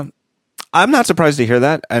 I'm not surprised to hear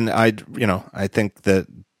that, and I think that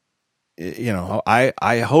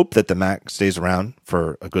I hope that the Mac stays around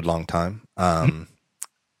for a good long time.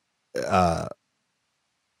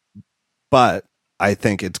 But I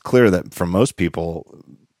think it's clear that for most people,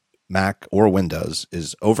 Mac or Windows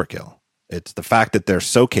is overkill. It's the fact that they're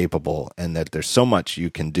so capable and that there's so much you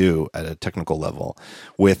can do at a technical level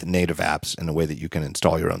with native apps in a way that you can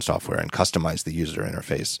install your own software and customize the user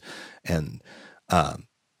interface and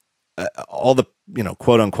all the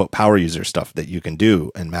quote unquote power user stuff that you can do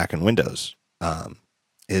in Mac and Windows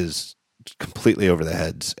is completely over the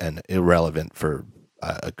heads and irrelevant for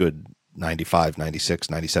a good 95, 96,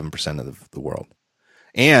 97% of the world.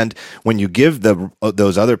 And when you give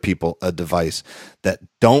those other people a device that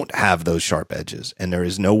don't have those sharp edges and there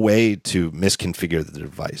is no way to misconfigure the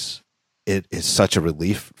device, it is such a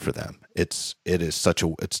relief for them. It's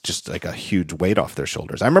just like a huge weight off their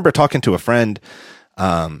shoulders. I remember talking to a friend,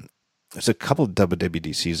 it was a couple of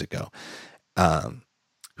WWDCs ago,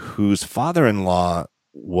 whose father-in-law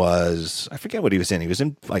was, I forget what he was in. He was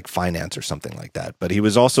in like finance or something like that. But he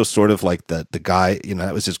was also sort of like the guy,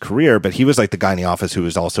 that was his career, but he was like the guy in the office who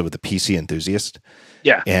was also the PC enthusiast.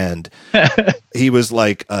 Yeah. And he was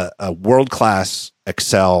like a world-class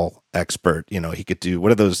Excel expert. He could do,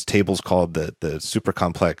 what are those tables called? The super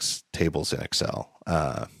complex tables in Excel.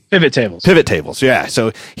 Pivot tables. Pivot tables, yeah.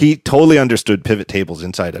 So he totally understood pivot tables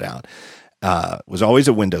inside and out. Was always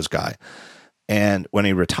a Windows guy. And when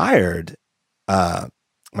he retired,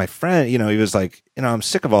 my friend, he was like, I'm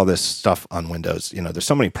sick of all this stuff on Windows. There's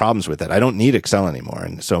so many problems with it. I don't need Excel anymore.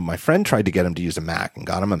 And so my friend tried to get him to use a Mac and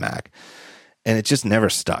got him a Mac. And it just never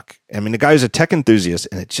stuck. I mean, the guy was a tech enthusiast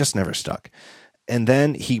and it just never stuck. And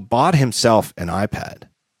then he bought himself an iPad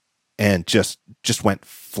and just went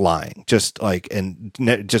flying. Just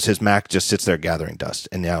his Mac just sits there gathering dust.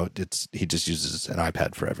 And now he just uses an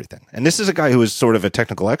iPad for everything. And this is a guy who is sort of a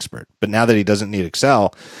technical expert, but now that he doesn't need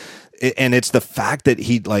Excel, and it's the fact that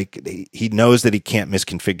he knows that he can't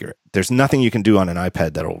misconfigure it. There's nothing you can do on an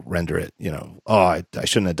iPad that'll render it, I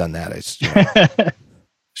shouldn't have done that. I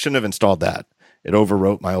shouldn't have installed that. It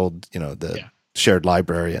overwrote my old, shared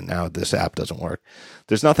library, and now this app doesn't work.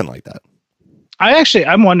 There's nothing like that.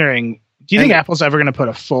 I'm wondering, do you think Apple's ever going to put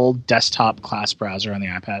a full desktop class browser on the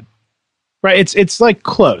iPad? Right. It's like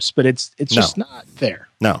close, but it's just not there.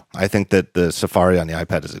 No, I think that the Safari on the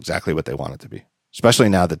iPad is exactly what they want it to be. Especially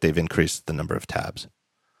now that they've increased the number of tabs.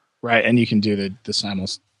 Right, and you can do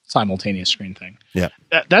the simultaneous screen thing. Yeah.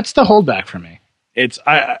 That's the holdback for me. It's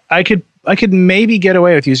I could maybe get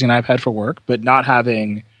away with using an iPad for work, but not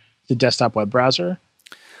having the desktop web browser.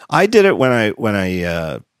 I did it when I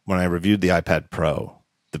reviewed the iPad Pro,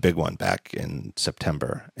 the big one, back in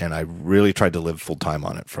September, and I really tried to live full time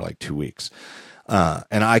on it for like 2 weeks.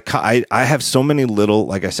 And I have so many little,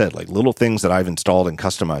 like I said, like little things that I've installed and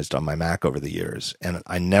customized on my Mac over the years, and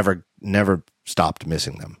I never stopped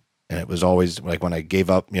missing them. And it was always like when I gave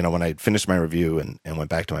up, when I finished my review and went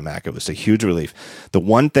back to my Mac, it was a huge relief. The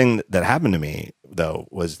one thing that happened to me, though,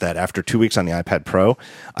 was that after 2 weeks on the iPad Pro,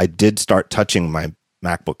 I did start touching my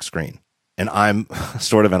MacBook screen. And I'm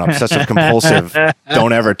sort of an obsessive compulsive,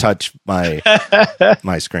 don't ever touch my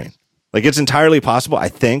screen. Like, it's entirely possible, I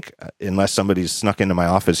think, unless somebody's snuck into my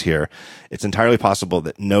office here, it's entirely possible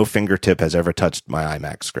that no fingertip has ever touched my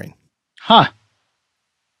iMac screen. Huh.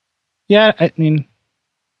 Yeah, I mean,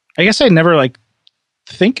 I guess I never,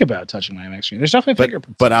 think about touching my iMac screen. There's definitely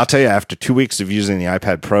fingerprints. But I'll tell you, after 2 weeks of using the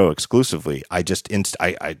iPad Pro exclusively, I just when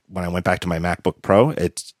I went back to my MacBook Pro,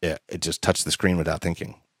 it just touched the screen without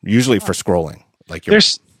thinking, usually for scrolling.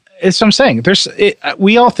 It's what I'm saying.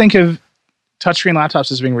 We all think of touchscreen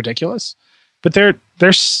laptops as being ridiculous, but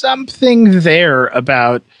there's something there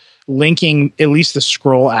about linking at least the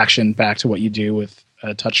scroll action back to what you do with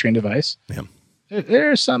a touchscreen device. Yeah.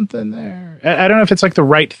 There's something there. I don't know if it's like the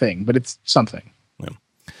right thing, but it's something.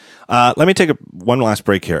 Yeah. Let me take one last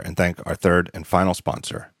break here and thank our third and final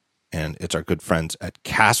sponsor, and it's our good friends at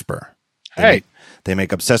Casper. They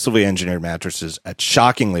make obsessively engineered mattresses at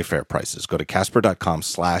shockingly fair prices. Go to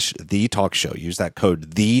casper.com/thetalkshow. Use that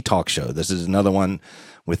code TheTalkShow. This is another one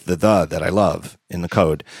with the that I love in the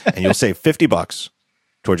code, and you'll save $50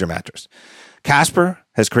 towards your mattress. Casper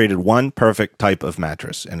has created one perfect type of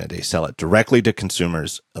mattress, and they sell it directly to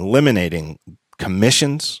consumers, eliminating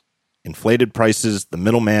commissions, inflated prices, the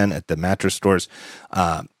middleman at the mattress stores.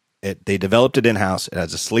 They developed it in-house. It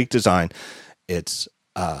has a sleek design. It's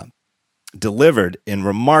delivered in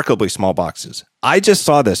remarkably small boxes. I just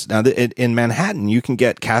saw this. Now, in Manhattan, you can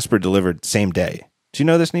get Casper delivered same day. Do you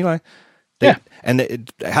know this, Nilay? Yeah.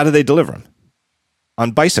 And how do they deliver them?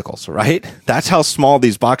 On bicycles, right? That's how small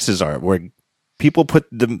these boxes are, where people put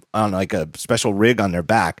them on like a special rig on their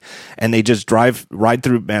back, and they just ride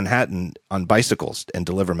through Manhattan on bicycles and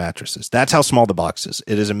deliver mattresses. That's how small the box is.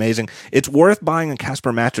 It is amazing. It's worth buying a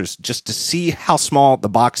Casper mattress just to see how small the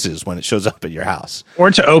box is when it shows up at your house. Or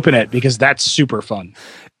to open it, because that's super fun.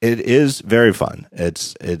 It is very fun.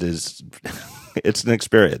 It is it's an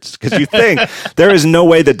experience, because you think there is no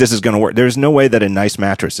way that this is going to work. There's no way that a nice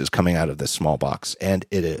mattress is coming out of this small box, and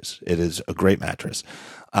it is. It is a great mattress.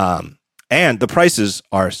 And the prices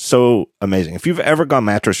are so amazing. If you've ever gone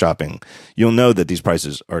mattress shopping, you'll know that these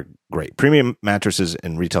prices are great. Premium mattresses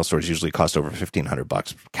in retail stores usually cost over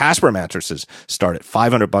 $1,500. Casper mattresses start at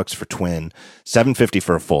 $500 for twin, $750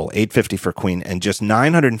 for a full, $850 for queen, and just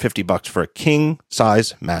 $950 for a king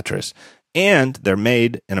size mattress. And they're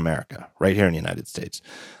made in America, right here in the United States.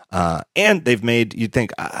 And they've made, you'd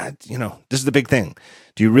think, this is the big thing.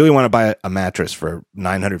 Do you really want to buy a mattress for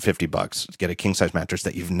 $950 to get a king size mattress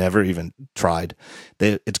that you've never even tried?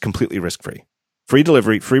 It's completely risk free. Free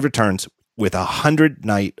delivery, free returns with a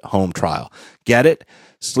 100-night home trial. Get it,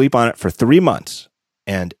 sleep on it for 3 months,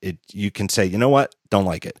 and you can say, you know what, don't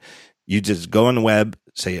like it. You just go on the web,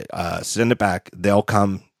 say, send it back. They'll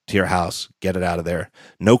come to your house, get it out of there.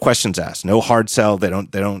 No questions asked. No hard sell. They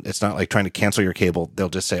don't. It's not like trying to cancel your cable. They'll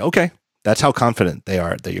just say, okay. That's how confident they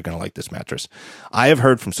are that you're going to like this mattress. I have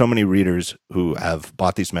heard from so many readers who have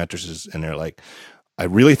bought these mattresses, and they're like, I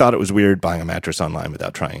really thought it was weird buying a mattress online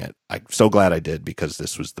without trying it. I'm so glad I did, because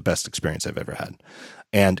this was the best experience I've ever had.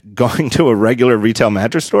 And going to a regular retail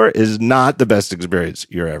mattress store is not the best experience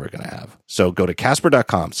you're ever going to have. So go to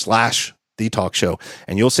Casper.com/thetalkshow,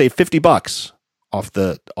 and you'll save $50 off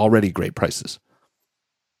the already great prices.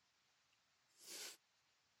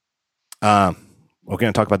 We're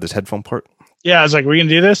going to talk about this headphone port. Yeah, I was like, we're going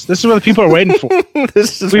to do this? This is what the people are waiting for.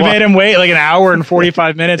 We made him wait like an hour and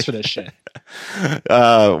 45 minutes for this shit.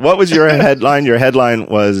 What was your headline? Your headline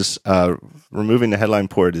was removing the headline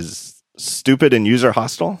port is stupid and user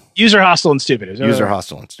hostile? User hostile and stupid. User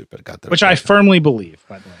hostile and stupid. Got that. Which I firmly believe,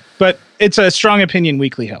 by the way. But it's a strong opinion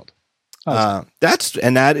weakly held.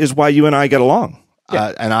 That is why you and I get along.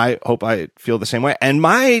 Yeah. And I hope I feel the same way. And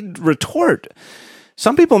my retort,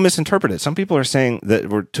 some people misinterpret it. Some people are saying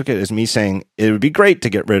took it as me saying it would be great to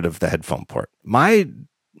get rid of the headphone port. My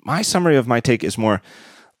summary of my take is more,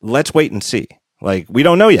 let's wait and see. Like, we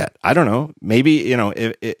don't know yet. I don't know. Maybe,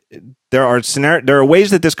 there are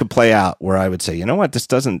ways that this could play out where I would say, you know what, this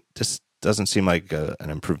doesn't seem like an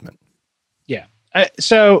improvement. Yeah.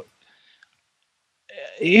 So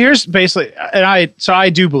here's basically, I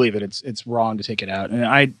do believe it. It's wrong to take it out,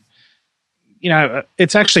 and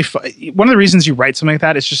it's actually one of the reasons you write something like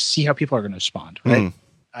that is just see how people are going to respond, right?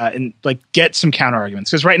 And like get some counter arguments,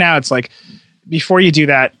 because right now it's like, before you do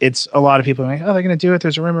that, it's a lot of people are like, oh, they're going to do it.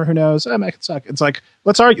 There's a rumor. Who knows? Oh, it could suck. It's like,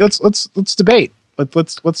 let's argue. Let's debate.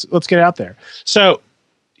 Let's get it out there. So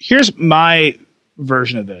here's my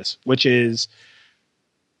version of this, which is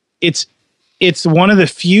it's one of the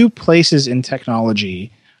few places in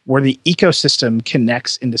technology where the ecosystem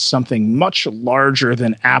connects into something much larger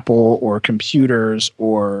than Apple or computers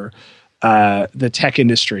or the tech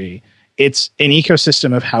industry. It's an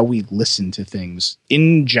ecosystem of how we listen to things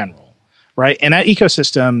in general. Right. And that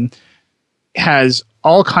ecosystem has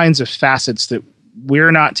all kinds of facets that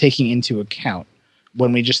we're not taking into account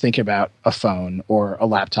when we just think about a phone or a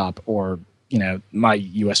laptop or, my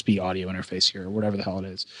USB audio interface here or whatever the hell it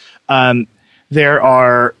is. There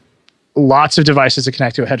are lots of devices that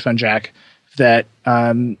connect to a headphone jack that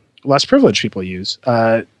less privileged people use.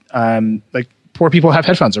 Like poor people have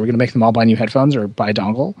headphones. Are we going to make them all buy new headphones or buy a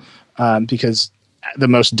dongle? Because the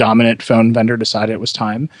most dominant phone vendor decided it was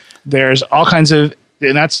time. There's all kinds of,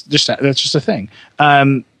 and that's just a thing.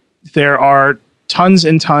 There are tons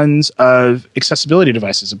and tons of accessibility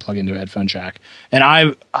devices that plug into a headphone jack. And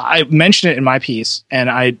I mentioned it in my piece,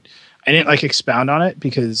 and I didn't like expound on it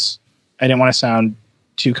because I didn't want to sound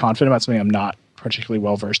too confident about something I'm not particularly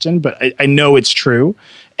well versed in, but I know it's true.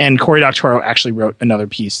 And Cory Doctorow actually wrote another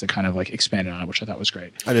piece that kind of like expanded on it, which I thought was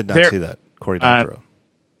great. I did not see that. Cory Doctorow.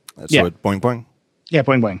 Yeah. Boing Boing. Yeah,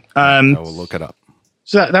 boing boing. I will look it up.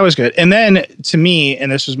 So that was good. And then to me, and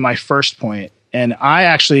this was my first point, and I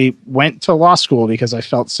actually went to law school because I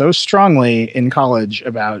felt so strongly in college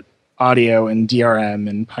about audio and DRM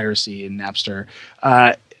and piracy and Napster.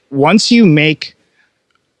 Once you make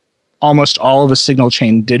almost all of a signal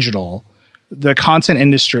chain digital, the content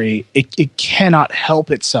industry, it cannot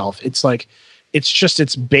help itself. It's like it's just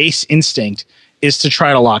its base instinct is to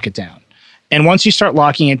try to lock it down. And once you start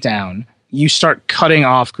locking it down, you start cutting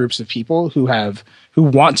off groups of people who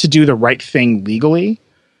want to do the right thing legally,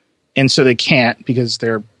 and so they can't because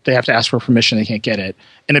they have to ask for permission. They can't get it.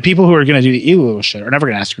 And the people who are going to do the illegal shit are never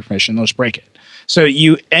going to ask for permission. They'll just break it. So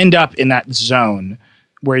you end up in that zone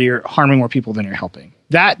where you're harming more people than you're helping.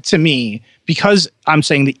 That, to me, because I'm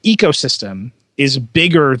saying the ecosystem is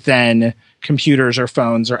bigger than computers or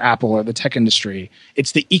phones or Apple or the tech industry.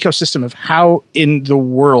 It's the ecosystem of how in the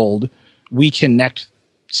world we connect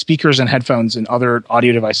speakers and headphones and other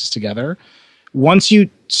audio devices together. Once you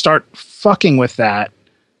start fucking with that,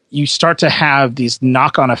 you start to have these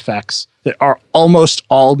knock-on effects that are almost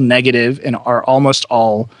all negative and are almost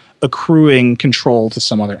all accruing control to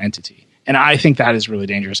some other entity. And I think that is really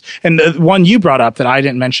dangerous. And the one you brought up that I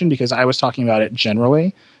didn't mention because I was talking about it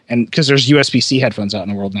generally, and because there's USB-C headphones out in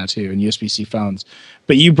the world now too, and USB-C phones.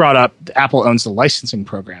 But you brought up Apple owns the licensing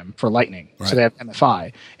program for Lightning. Right. So they have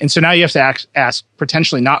MFI. And so now you have to ask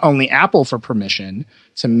potentially not only Apple for permission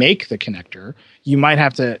to make the connector, you might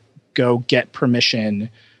have to go get permission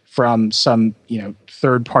from some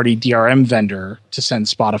third-party DRM vendor to send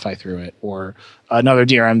Spotify through it, or another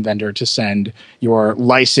DRM vendor to send your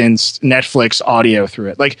licensed Netflix audio through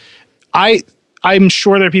it. Like, I'm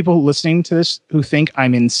sure there are people listening to this who think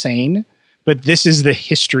I'm insane, but this is the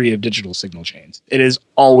history of digital signal chains. It is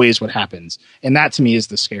always what happens, and that to me is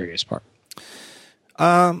the scariest part.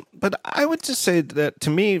 But I would just say that to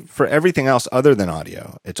me, for everything else other than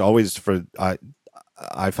audio, it's always for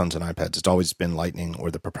iPhones and iPads, it's always been Lightning or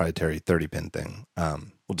the proprietary 30-pin thing.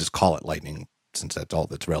 We'll just call it Lightning since that's all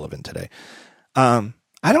that's relevant today. I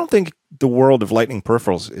don't think the world of Lightning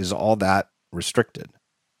peripherals is all that restricted.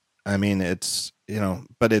 I mean, it's,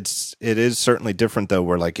 but it is certainly different though,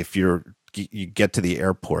 where like if you get to the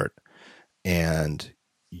airport and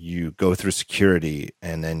you go through security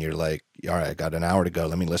and then you're like, all right, I got an hour to go.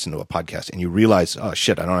 Let me listen to a podcast. And you realize, oh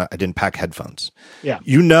shit, I didn't pack headphones. Yeah.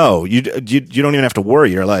 You don't even have to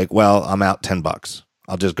worry. You're like, well, I'm out $10.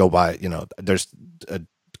 I'll just go buy, there's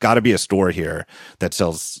got to be a store here that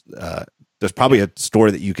sells, there's probably a store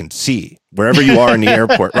that you can see wherever you are in the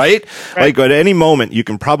airport, right? Like at any moment, you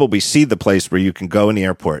can probably see the place where you can go in the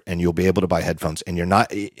airport and you'll be able to buy headphones, and you're not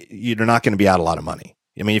going to be out a lot of money.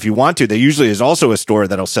 I mean, if you want to, there usually is also a store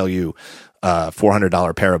that'll sell you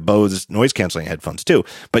 $400 pair of Bose noise canceling headphones too.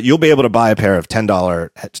 But you'll be able to buy a pair of $10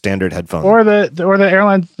 standard headphones, or the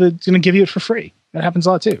airline that's going to give you it for free. That happens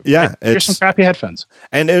a lot too. Yeah, here's some crappy headphones.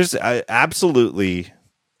 And there's absolutely,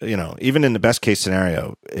 even in the best case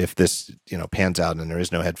scenario, if this pans out and there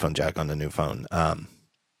is no headphone jack on the new phone,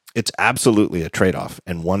 it's absolutely a trade off.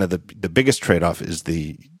 And one of the biggest trade off is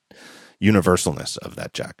the universalness of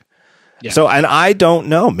that jack. Yeah. So, and I don't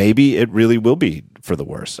know, maybe it really will be for the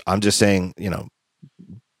worse. I'm just saying,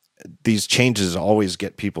 these changes always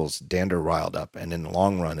get people's dander riled up, and in the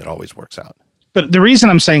long run, it always works out. But the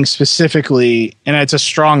reason I'm saying specifically, and it's a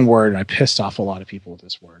strong word, and I pissed off a lot of people with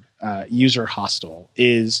this word, user hostile,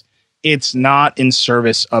 is it's not in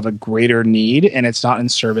service of a greater need, and it's not in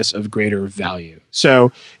service of greater value.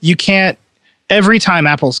 So you can't, every time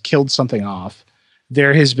Apple's killed something off,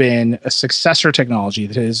 there has been a successor technology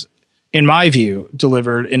that has, in my view,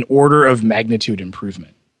 delivered an order of magnitude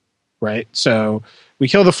improvement, right? So we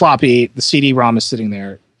kill the floppy, the CD-ROM is sitting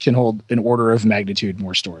there, can hold an order of magnitude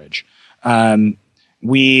more storage. You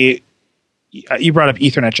brought up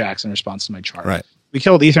Ethernet jacks in response to my chart. Right. We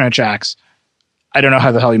killed Ethernet jacks. I don't know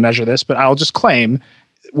how the hell you measure this, but I'll just claim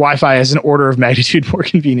Wi-Fi is an order of magnitude more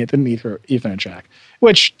convenient than Ethernet jack,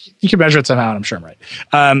 which you can measure it somehow, and I'm sure I'm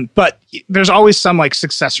right. But there's always some like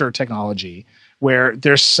successor technology where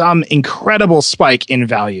there's some incredible spike in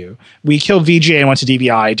value. We killed VGA and went to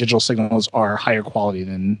DVI. Digital signals are higher quality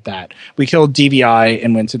than that. We killed DVI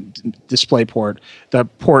and went to DisplayPort. The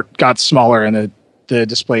port got smaller and the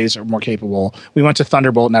displays are more capable. We went to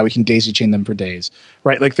Thunderbolt. Now we can daisy chain them for days,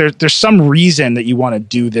 right? Like there's some reason that you want to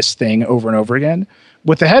do this thing over and over again.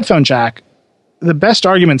 With the headphone jack, the best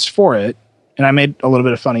arguments for it, and I made a little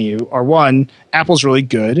bit of fun of you, are one, Apple's really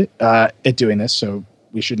good at doing this, so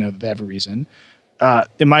we should know that they have a reason.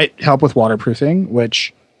 It might help with waterproofing,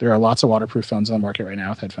 which there are lots of waterproof phones on the market right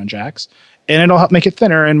now with headphone jacks, and it'll help make it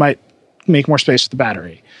thinner and might make more space with the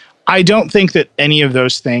battery. I don't think that any of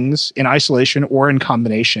those things in isolation or in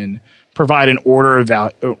combination provide an order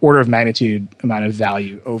of magnitude amount of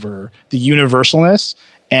value over the universalness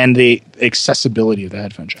and the accessibility of the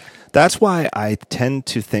headphone jack. That's why I tend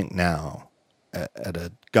to think now at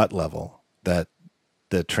a gut level that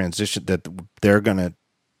the transition that they're going to,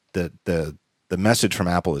 the message from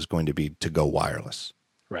Apple is going to be to go wireless,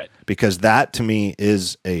 Right. because that to me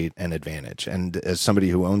is an advantage. And as somebody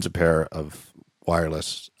who owns a pair of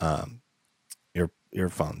wireless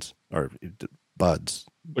earphones or buds,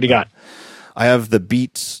 What do you got? I have the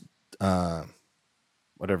Beats,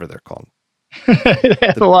 whatever they're called. They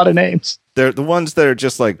have a lot of names. They're the ones that are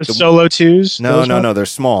just like The Solo 2s? No. They're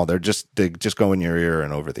small. They just go in your ear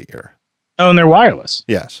and over the ear. Oh, and they're wireless.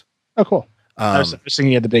 Yes. Oh, cool. I was thinking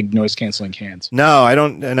you had the big noise canceling cans. No, I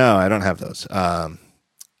don't. No, I don't have those.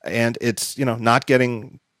 And it's not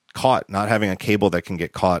getting caught, not having a cable that can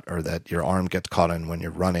get caught or that your arm gets caught in when you're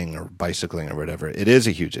running or bicycling or whatever. It is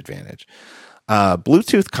a huge advantage.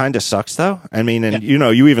 Bluetooth kind of sucks though. I mean, and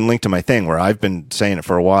you even linked to my thing where I've been saying it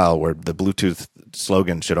for a while, where the Bluetooth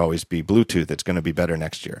slogan should always be Bluetooth. It's going to be better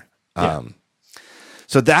next year. Yeah.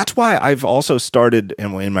 So that's why I've also started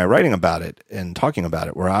in my writing about it and talking about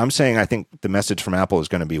it, where I'm saying I think the message from Apple is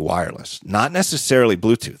going to be wireless, not necessarily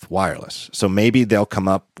Bluetooth, wireless. So maybe they'll come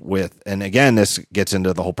up with, and again, this gets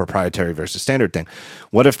into the whole proprietary versus standard thing.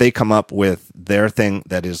 What if they come up with their thing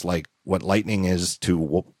that is like what Lightning is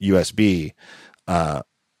to USB?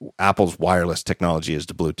 Apple's wireless technology is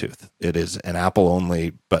to Bluetooth. It is an Apple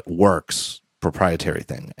only, but works proprietary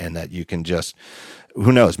thing, and that you can just,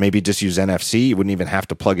 who knows, maybe just use NFC. You wouldn't even have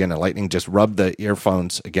to plug in a Lightning. Just rub the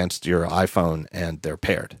earphones against your iPhone and they're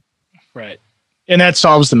paired. Right. And that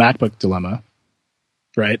solves the MacBook dilemma,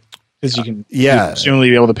 right? Because you can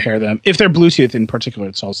presumably be able to pair them. If they're Bluetooth in particular,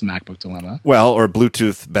 it solves the MacBook dilemma. Well, or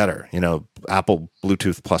Bluetooth better, Apple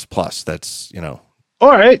Bluetooth plus. That's,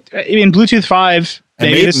 All right. I mean, Bluetooth 5.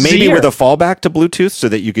 Maybe with a fallback to Bluetooth so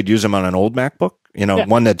that you could use them on an old MacBook,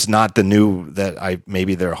 one that's not the new that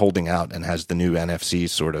maybe they're holding out and has the new NFC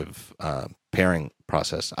sort of pairing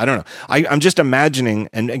process. I don't know. I'm just imagining,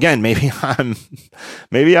 and again, maybe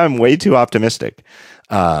I'm way too optimistic.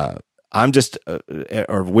 I'm just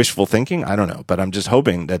or wishful thinking. I don't know, but I'm just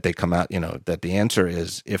hoping that they come out. That the answer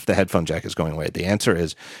is, if the headphone jack is going away, the answer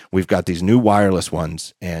is we've got these new wireless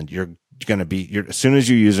ones, and you're going to be, as soon as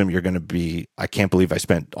you use them, you're going to be, I can't believe I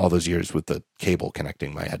spent all those years with the cable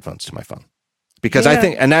connecting my headphones to my phone, because I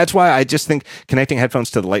think, and that's why I just think connecting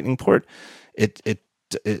headphones to the Lightning port, it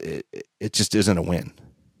just isn't a win.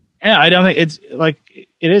 Yeah, I don't think it's like,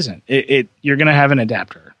 it isn't. You're going to have an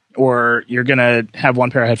adapter, or you're going to have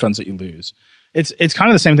one pair of headphones that you lose. It's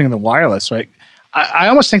kind of the same thing with the wireless, right? I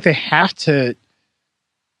almost think they have to.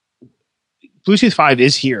 Bluetooth 5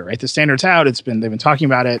 is here, right? The standard's out. They've been talking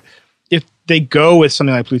about it. If they go with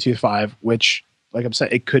something like Bluetooth 5, which, like I'm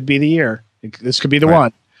saying, it could be the year. This could be the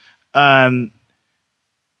one.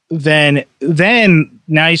 Then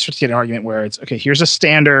now you start to get an argument where it's, okay, here's a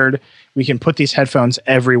standard. We can put these headphones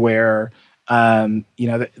everywhere.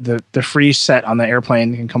 The free set on the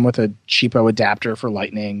airplane can come with a cheapo adapter for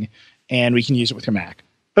Lightning, and we can use it with your Mac.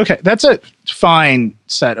 Okay, that's a fine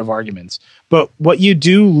set of arguments. But what you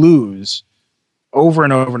do lose over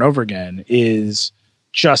and over and over again is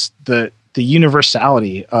just the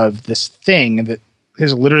universality of this thing that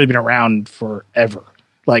has literally been around forever.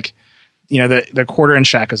 Like, the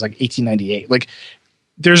quarter-inch jack is like 1898. Like,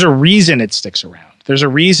 there's a reason it sticks around. There's a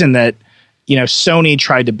reason that, Sony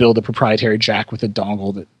tried to build a proprietary jack with a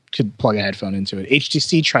dongle that could plug a headphone into it.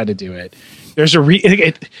 HTC tried to do it. There's a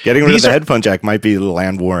getting rid of the headphone jack might be the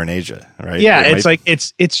land war in Asia, right? Yeah,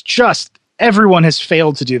 it's just everyone has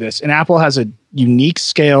failed to do this, and Apple has a unique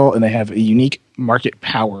scale and they have a unique market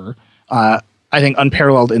power. I think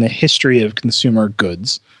unparalleled in the history of consumer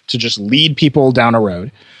goods to just lead people down a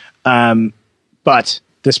road. But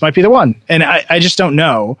this might be the one, and I just don't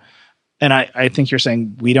know. And I think you're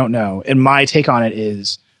saying we don't know. And my take on it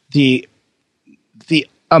is the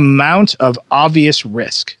amount of obvious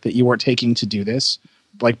risk that you are taking to do this,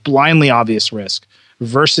 like blindly obvious risk,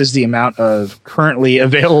 versus the amount of currently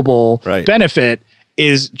available benefit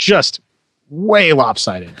is just way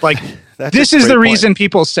lopsided. Like, this is the reason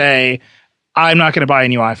people say, I'm not going to buy a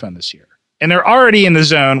new iPhone this year. And they're already in the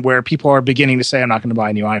zone where people are beginning to say, I'm not going to buy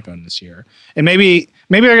a new iPhone this year. And maybe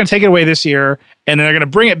they're going to take it away this year, and then they're going to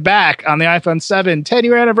bring it back on the iPhone 7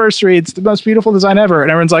 10-year anniversary. It's the most beautiful design ever. And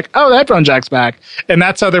everyone's like, oh, the headphone jack's back. And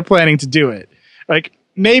that's how they're planning to do it. Like,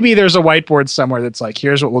 maybe there's a whiteboard somewhere that's like,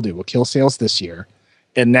 here's what we'll do. We'll kill sales this year,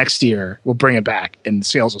 and next year we'll bring it back and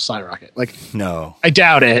sales will skyrocket. Like, no, I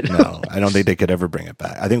doubt it. No, I don't think they could ever bring it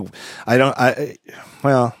back.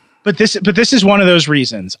 But this is one of those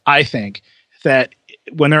reasons, I think, that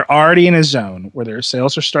when they're already in a zone where their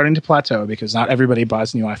sales are starting to plateau, because not everybody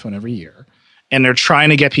buys a new iPhone every year, and they're trying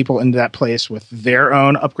to get people into that place with their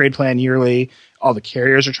own upgrade plan yearly, all the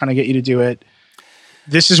carriers are trying to get you to do it.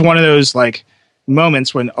 This is one of those like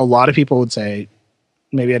moments when a lot of people would say,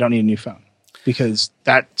 maybe I don't need a new phone. because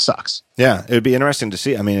that sucks. Yeah, it would be interesting to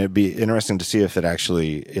see. I mean, it'd be interesting to see if it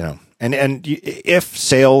actually, and if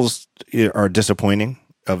sales are disappointing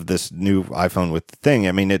of this new iPhone with the thing.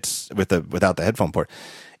 I mean, it's without the headphone port.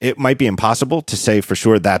 It might be impossible to say for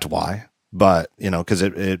sure that's why, but because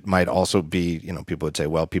it might also be, people would say,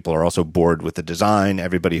 well, people are also bored with the design.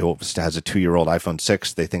 Everybody who has a 2-year-old iPhone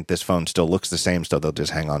 6, they think this phone still looks the same, so they'll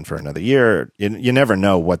just hang on for another year. You never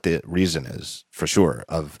know what the reason is for sure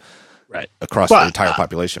of. Right. Across the entire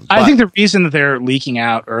population. I think the reason that they're leaking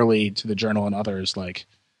out early to the Journal and others, like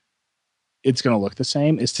it's going to look the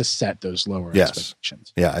same, is to set those lower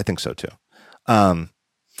expectations. Yeah, I think so too.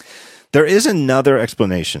 There is another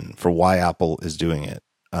explanation for why Apple is doing it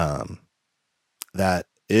that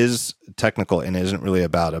is technical and isn't really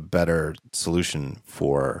about a better solution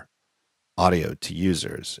for audio to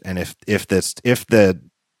users. And if the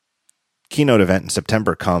keynote event in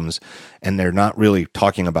September comes and they're not really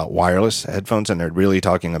talking about wireless headphones and they're really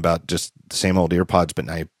talking about just the same old earpods, but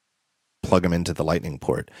now you plug them into the lightning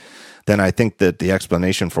port, then I think that the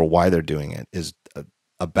explanation for why they're doing it is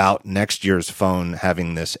about next year's phone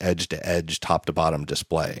having this edge-to-edge, top-to-bottom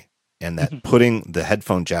display, and that putting the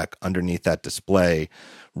headphone jack underneath that display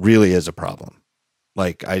really is a problem.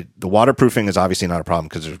 Like the waterproofing is obviously not a problem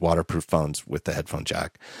because there's waterproof phones with the headphone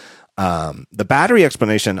jack. The battery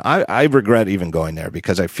explanation, I regret even going there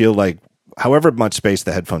because I feel like however much space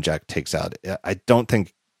the headphone jack takes out, I don't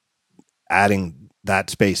think adding that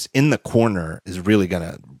space in the corner is really going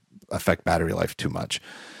to affect battery life too much.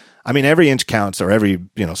 I mean, every inch counts or every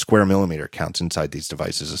square millimeter counts inside these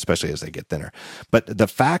devices, especially as they get thinner. But the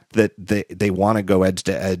fact that they want to go edge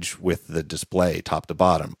to edge with the display top to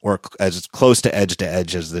bottom, or as close to edge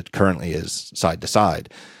as it currently is side to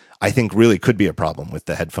side, I think really could be a problem with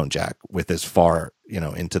the headphone jack with as far,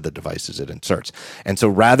 into the devices it inserts. And so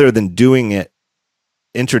rather than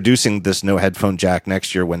introducing this no headphone jack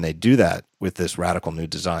next year when they do that with this radical new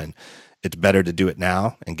design, it's better to do it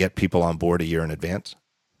now and get people on board a year in advance.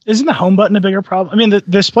 Isn't the home button a bigger problem? I mean, the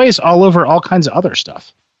display is all over all kinds of other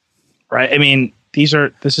stuff, right? I mean, this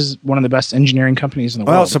is one of the best engineering companies in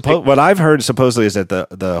the world. Well, what I've heard supposedly is that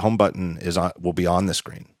the home button will be on the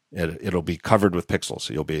screen. It'll be covered with pixels.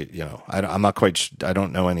 So you'll be, I'm not quite, I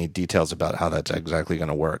don't know any details about how that's exactly going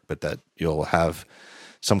to work, but that you'll have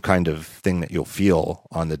some kind of thing that you'll feel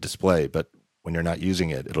on the display. But when you're not using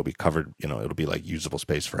it, it'll be covered, it'll be like usable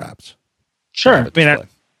space for apps. Sure. I mean,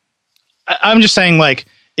 I'm just saying, like,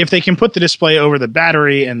 if they can put the display over the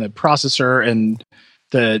battery and the processor and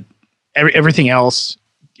everything else,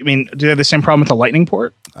 I mean, do they have the same problem with the lightning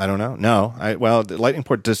port? I don't know. No, the lightning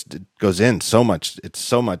port just goes in so much. It's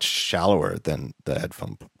so much shallower than the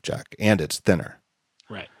headphone jack, and it's thinner.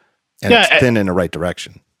 Right. And it's thin in the right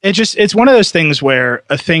direction. It's one of those things where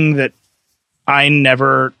a thing that I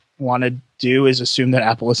never want to do is assume that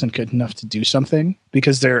Apple isn't good enough to do something,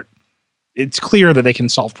 because it's clear that they can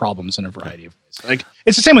solve problems in a variety of ways. Like,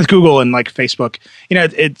 it's the same with Google and like Facebook.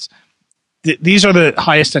 These are the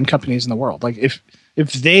highest end companies in the world. Like, if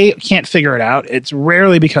they can't figure it out, it's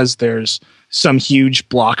rarely because there's some huge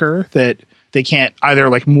blocker that they can't, either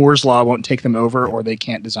like Moore's law won't take them over or they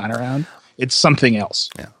can't design around. It's something else.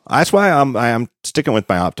 Yeah, that's why I'm sticking with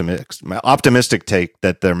my optimistic take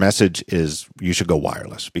that their message is you should go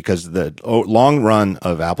wireless, because the long run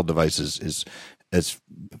of Apple devices is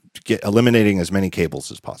eliminating as many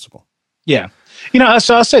cables as possible. Yeah.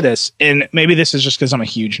 So I'll say this, and maybe this is just because I'm a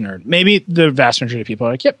huge nerd. Maybe the vast majority of people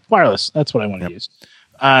are like, yep, wireless. That's what I want to use.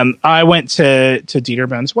 I went to Dieter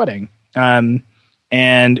Bohn's wedding, and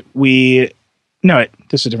this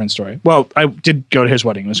is a different story. Well, I did go to his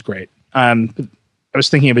wedding. It was great. I was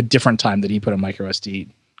thinking of a different time that he put a micro SD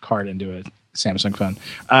card into a Samsung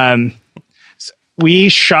phone. We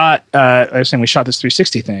shot this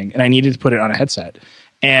 360 thing, and I needed to put it on a headset.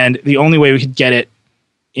 And the only way we could get it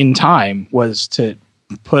in time was to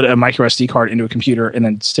put a micro SD card into a computer and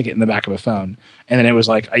then stick it in the back of a phone. And then it was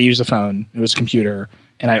like, I used the phone, it was a computer,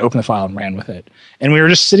 and I opened the file and ran with it. And we were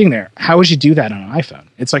just sitting there. How would you do that on an iPhone?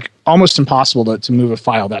 It's like almost impossible to move a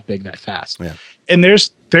file that big that fast. Yeah. And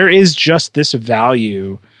there is just this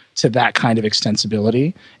value to that kind of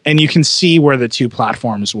extensibility, and you can see where the two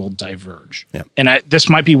platforms will diverge. Yeah. And this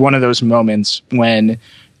might be one of those moments when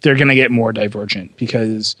they're going to get more divergent,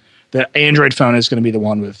 because the Android phone is going to be the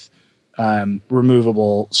one with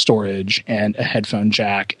removable storage and a headphone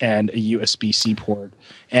jack and a USB-C port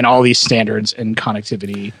and all these standards and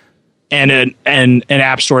connectivity and an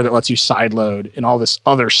app store that lets you sideload and all this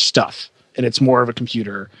other stuff. And it's more of a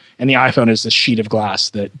computer. And the iPhone is this sheet of glass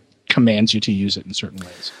that commands you to use it in certain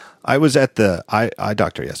ways. I was at the eye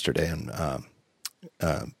doctor yesterday, and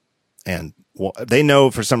and they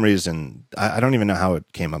know for some reason. I don't even know how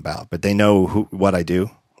it came about, but they know what I do.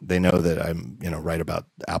 They know that I'm, write about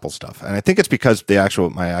Apple stuff, and I think it's because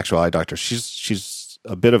my actual eye doctor. She's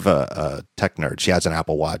a bit of a tech nerd. She has an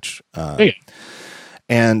Apple Watch,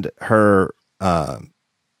 and her.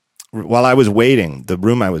 While I was waiting, the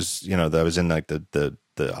room I was in like the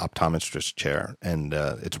optometrist chair, and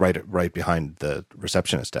it's right behind the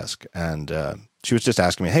receptionist desk, and she was just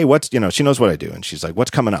asking me, hey, what's, she knows what I do, and she's like, what's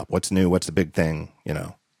coming up, what's new, what's the big thing,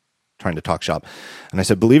 trying to talk shop. And I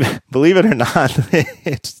said, believe it or not,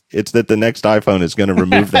 it's that the next iPhone is going to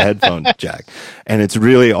remove the headphone jack, and it's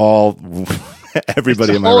really all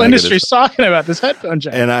everybody in my whole industry's talking about this headphone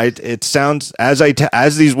jack. And it sounds as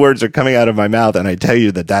these words are coming out of my mouth, and I tell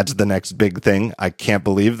you that that's the next big thing. I can't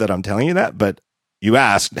believe that I'm telling you that, but you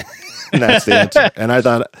asked, and that's the answer. And I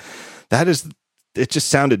thought it just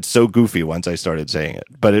sounded so goofy once I started saying it,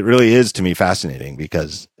 but it really is to me fascinating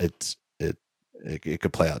because it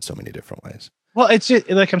could play out so many different ways. Well, it's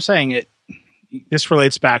like I'm saying, this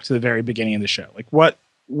relates back to the very beginning of the show. Like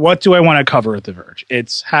what do I want to cover at The Verge?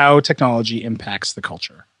 It's how technology impacts the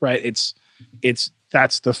culture, right?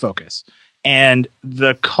 That's the focus. And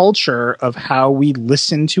the culture of how we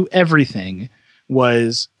listen to everything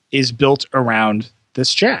is built around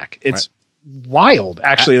this jack. It's wild,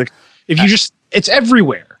 actually. Like it's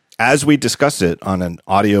everywhere. As we discuss it on an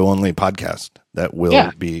audio only podcast that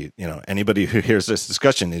will be, anybody who hears this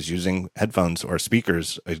discussion is using headphones or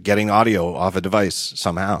speakers, getting audio off a device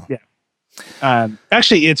somehow. Yeah.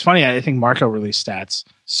 Actually, it's funny. I think Marco released stats.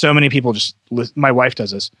 So many people my wife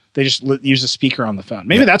does this. They just use a speaker on the phone.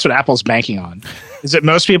 Maybe that's what Apple's banking on. Is that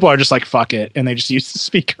most people are just like, fuck it. And they just use the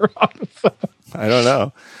speaker on the phone. I don't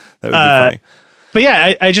know. That would be funny. But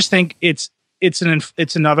yeah, I just think it's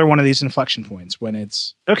another one of these inflection points when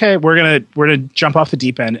it's okay. We're gonna jump off the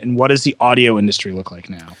deep end. And what does the audio industry look like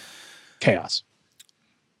now? Chaos.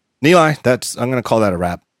 Nilay, I'm going to call that a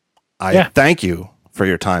wrap. I thank you for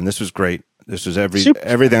your time. This was great. This was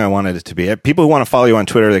everything I wanted it to be. People who want to follow you on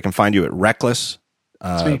Twitter, they can find you at Reckless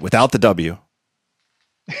without the W.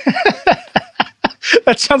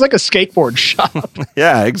 That sounds like a skateboard shop.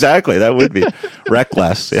 Yeah, exactly. That would be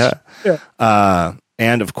Reckless. Yeah.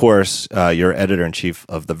 And of course, you're editor-in-chief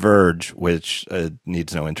of The Verge, which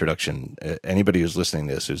needs no introduction. Anybody who's listening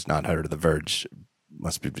to this who's not heard of The Verge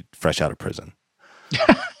must be fresh out of prison.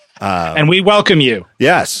 And we welcome you.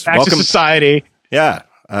 Yes. Back to society. Yeah.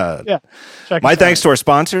 My thanks to our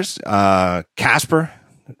sponsors, Casper,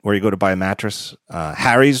 where you go to buy a mattress,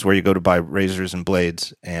 Harry's, where you go to buy razors and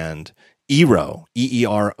blades, and Eero,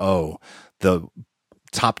 EERO, the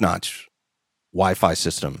top-notch Wi-Fi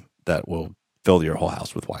system that will fill your whole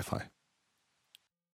house with Wi-Fi.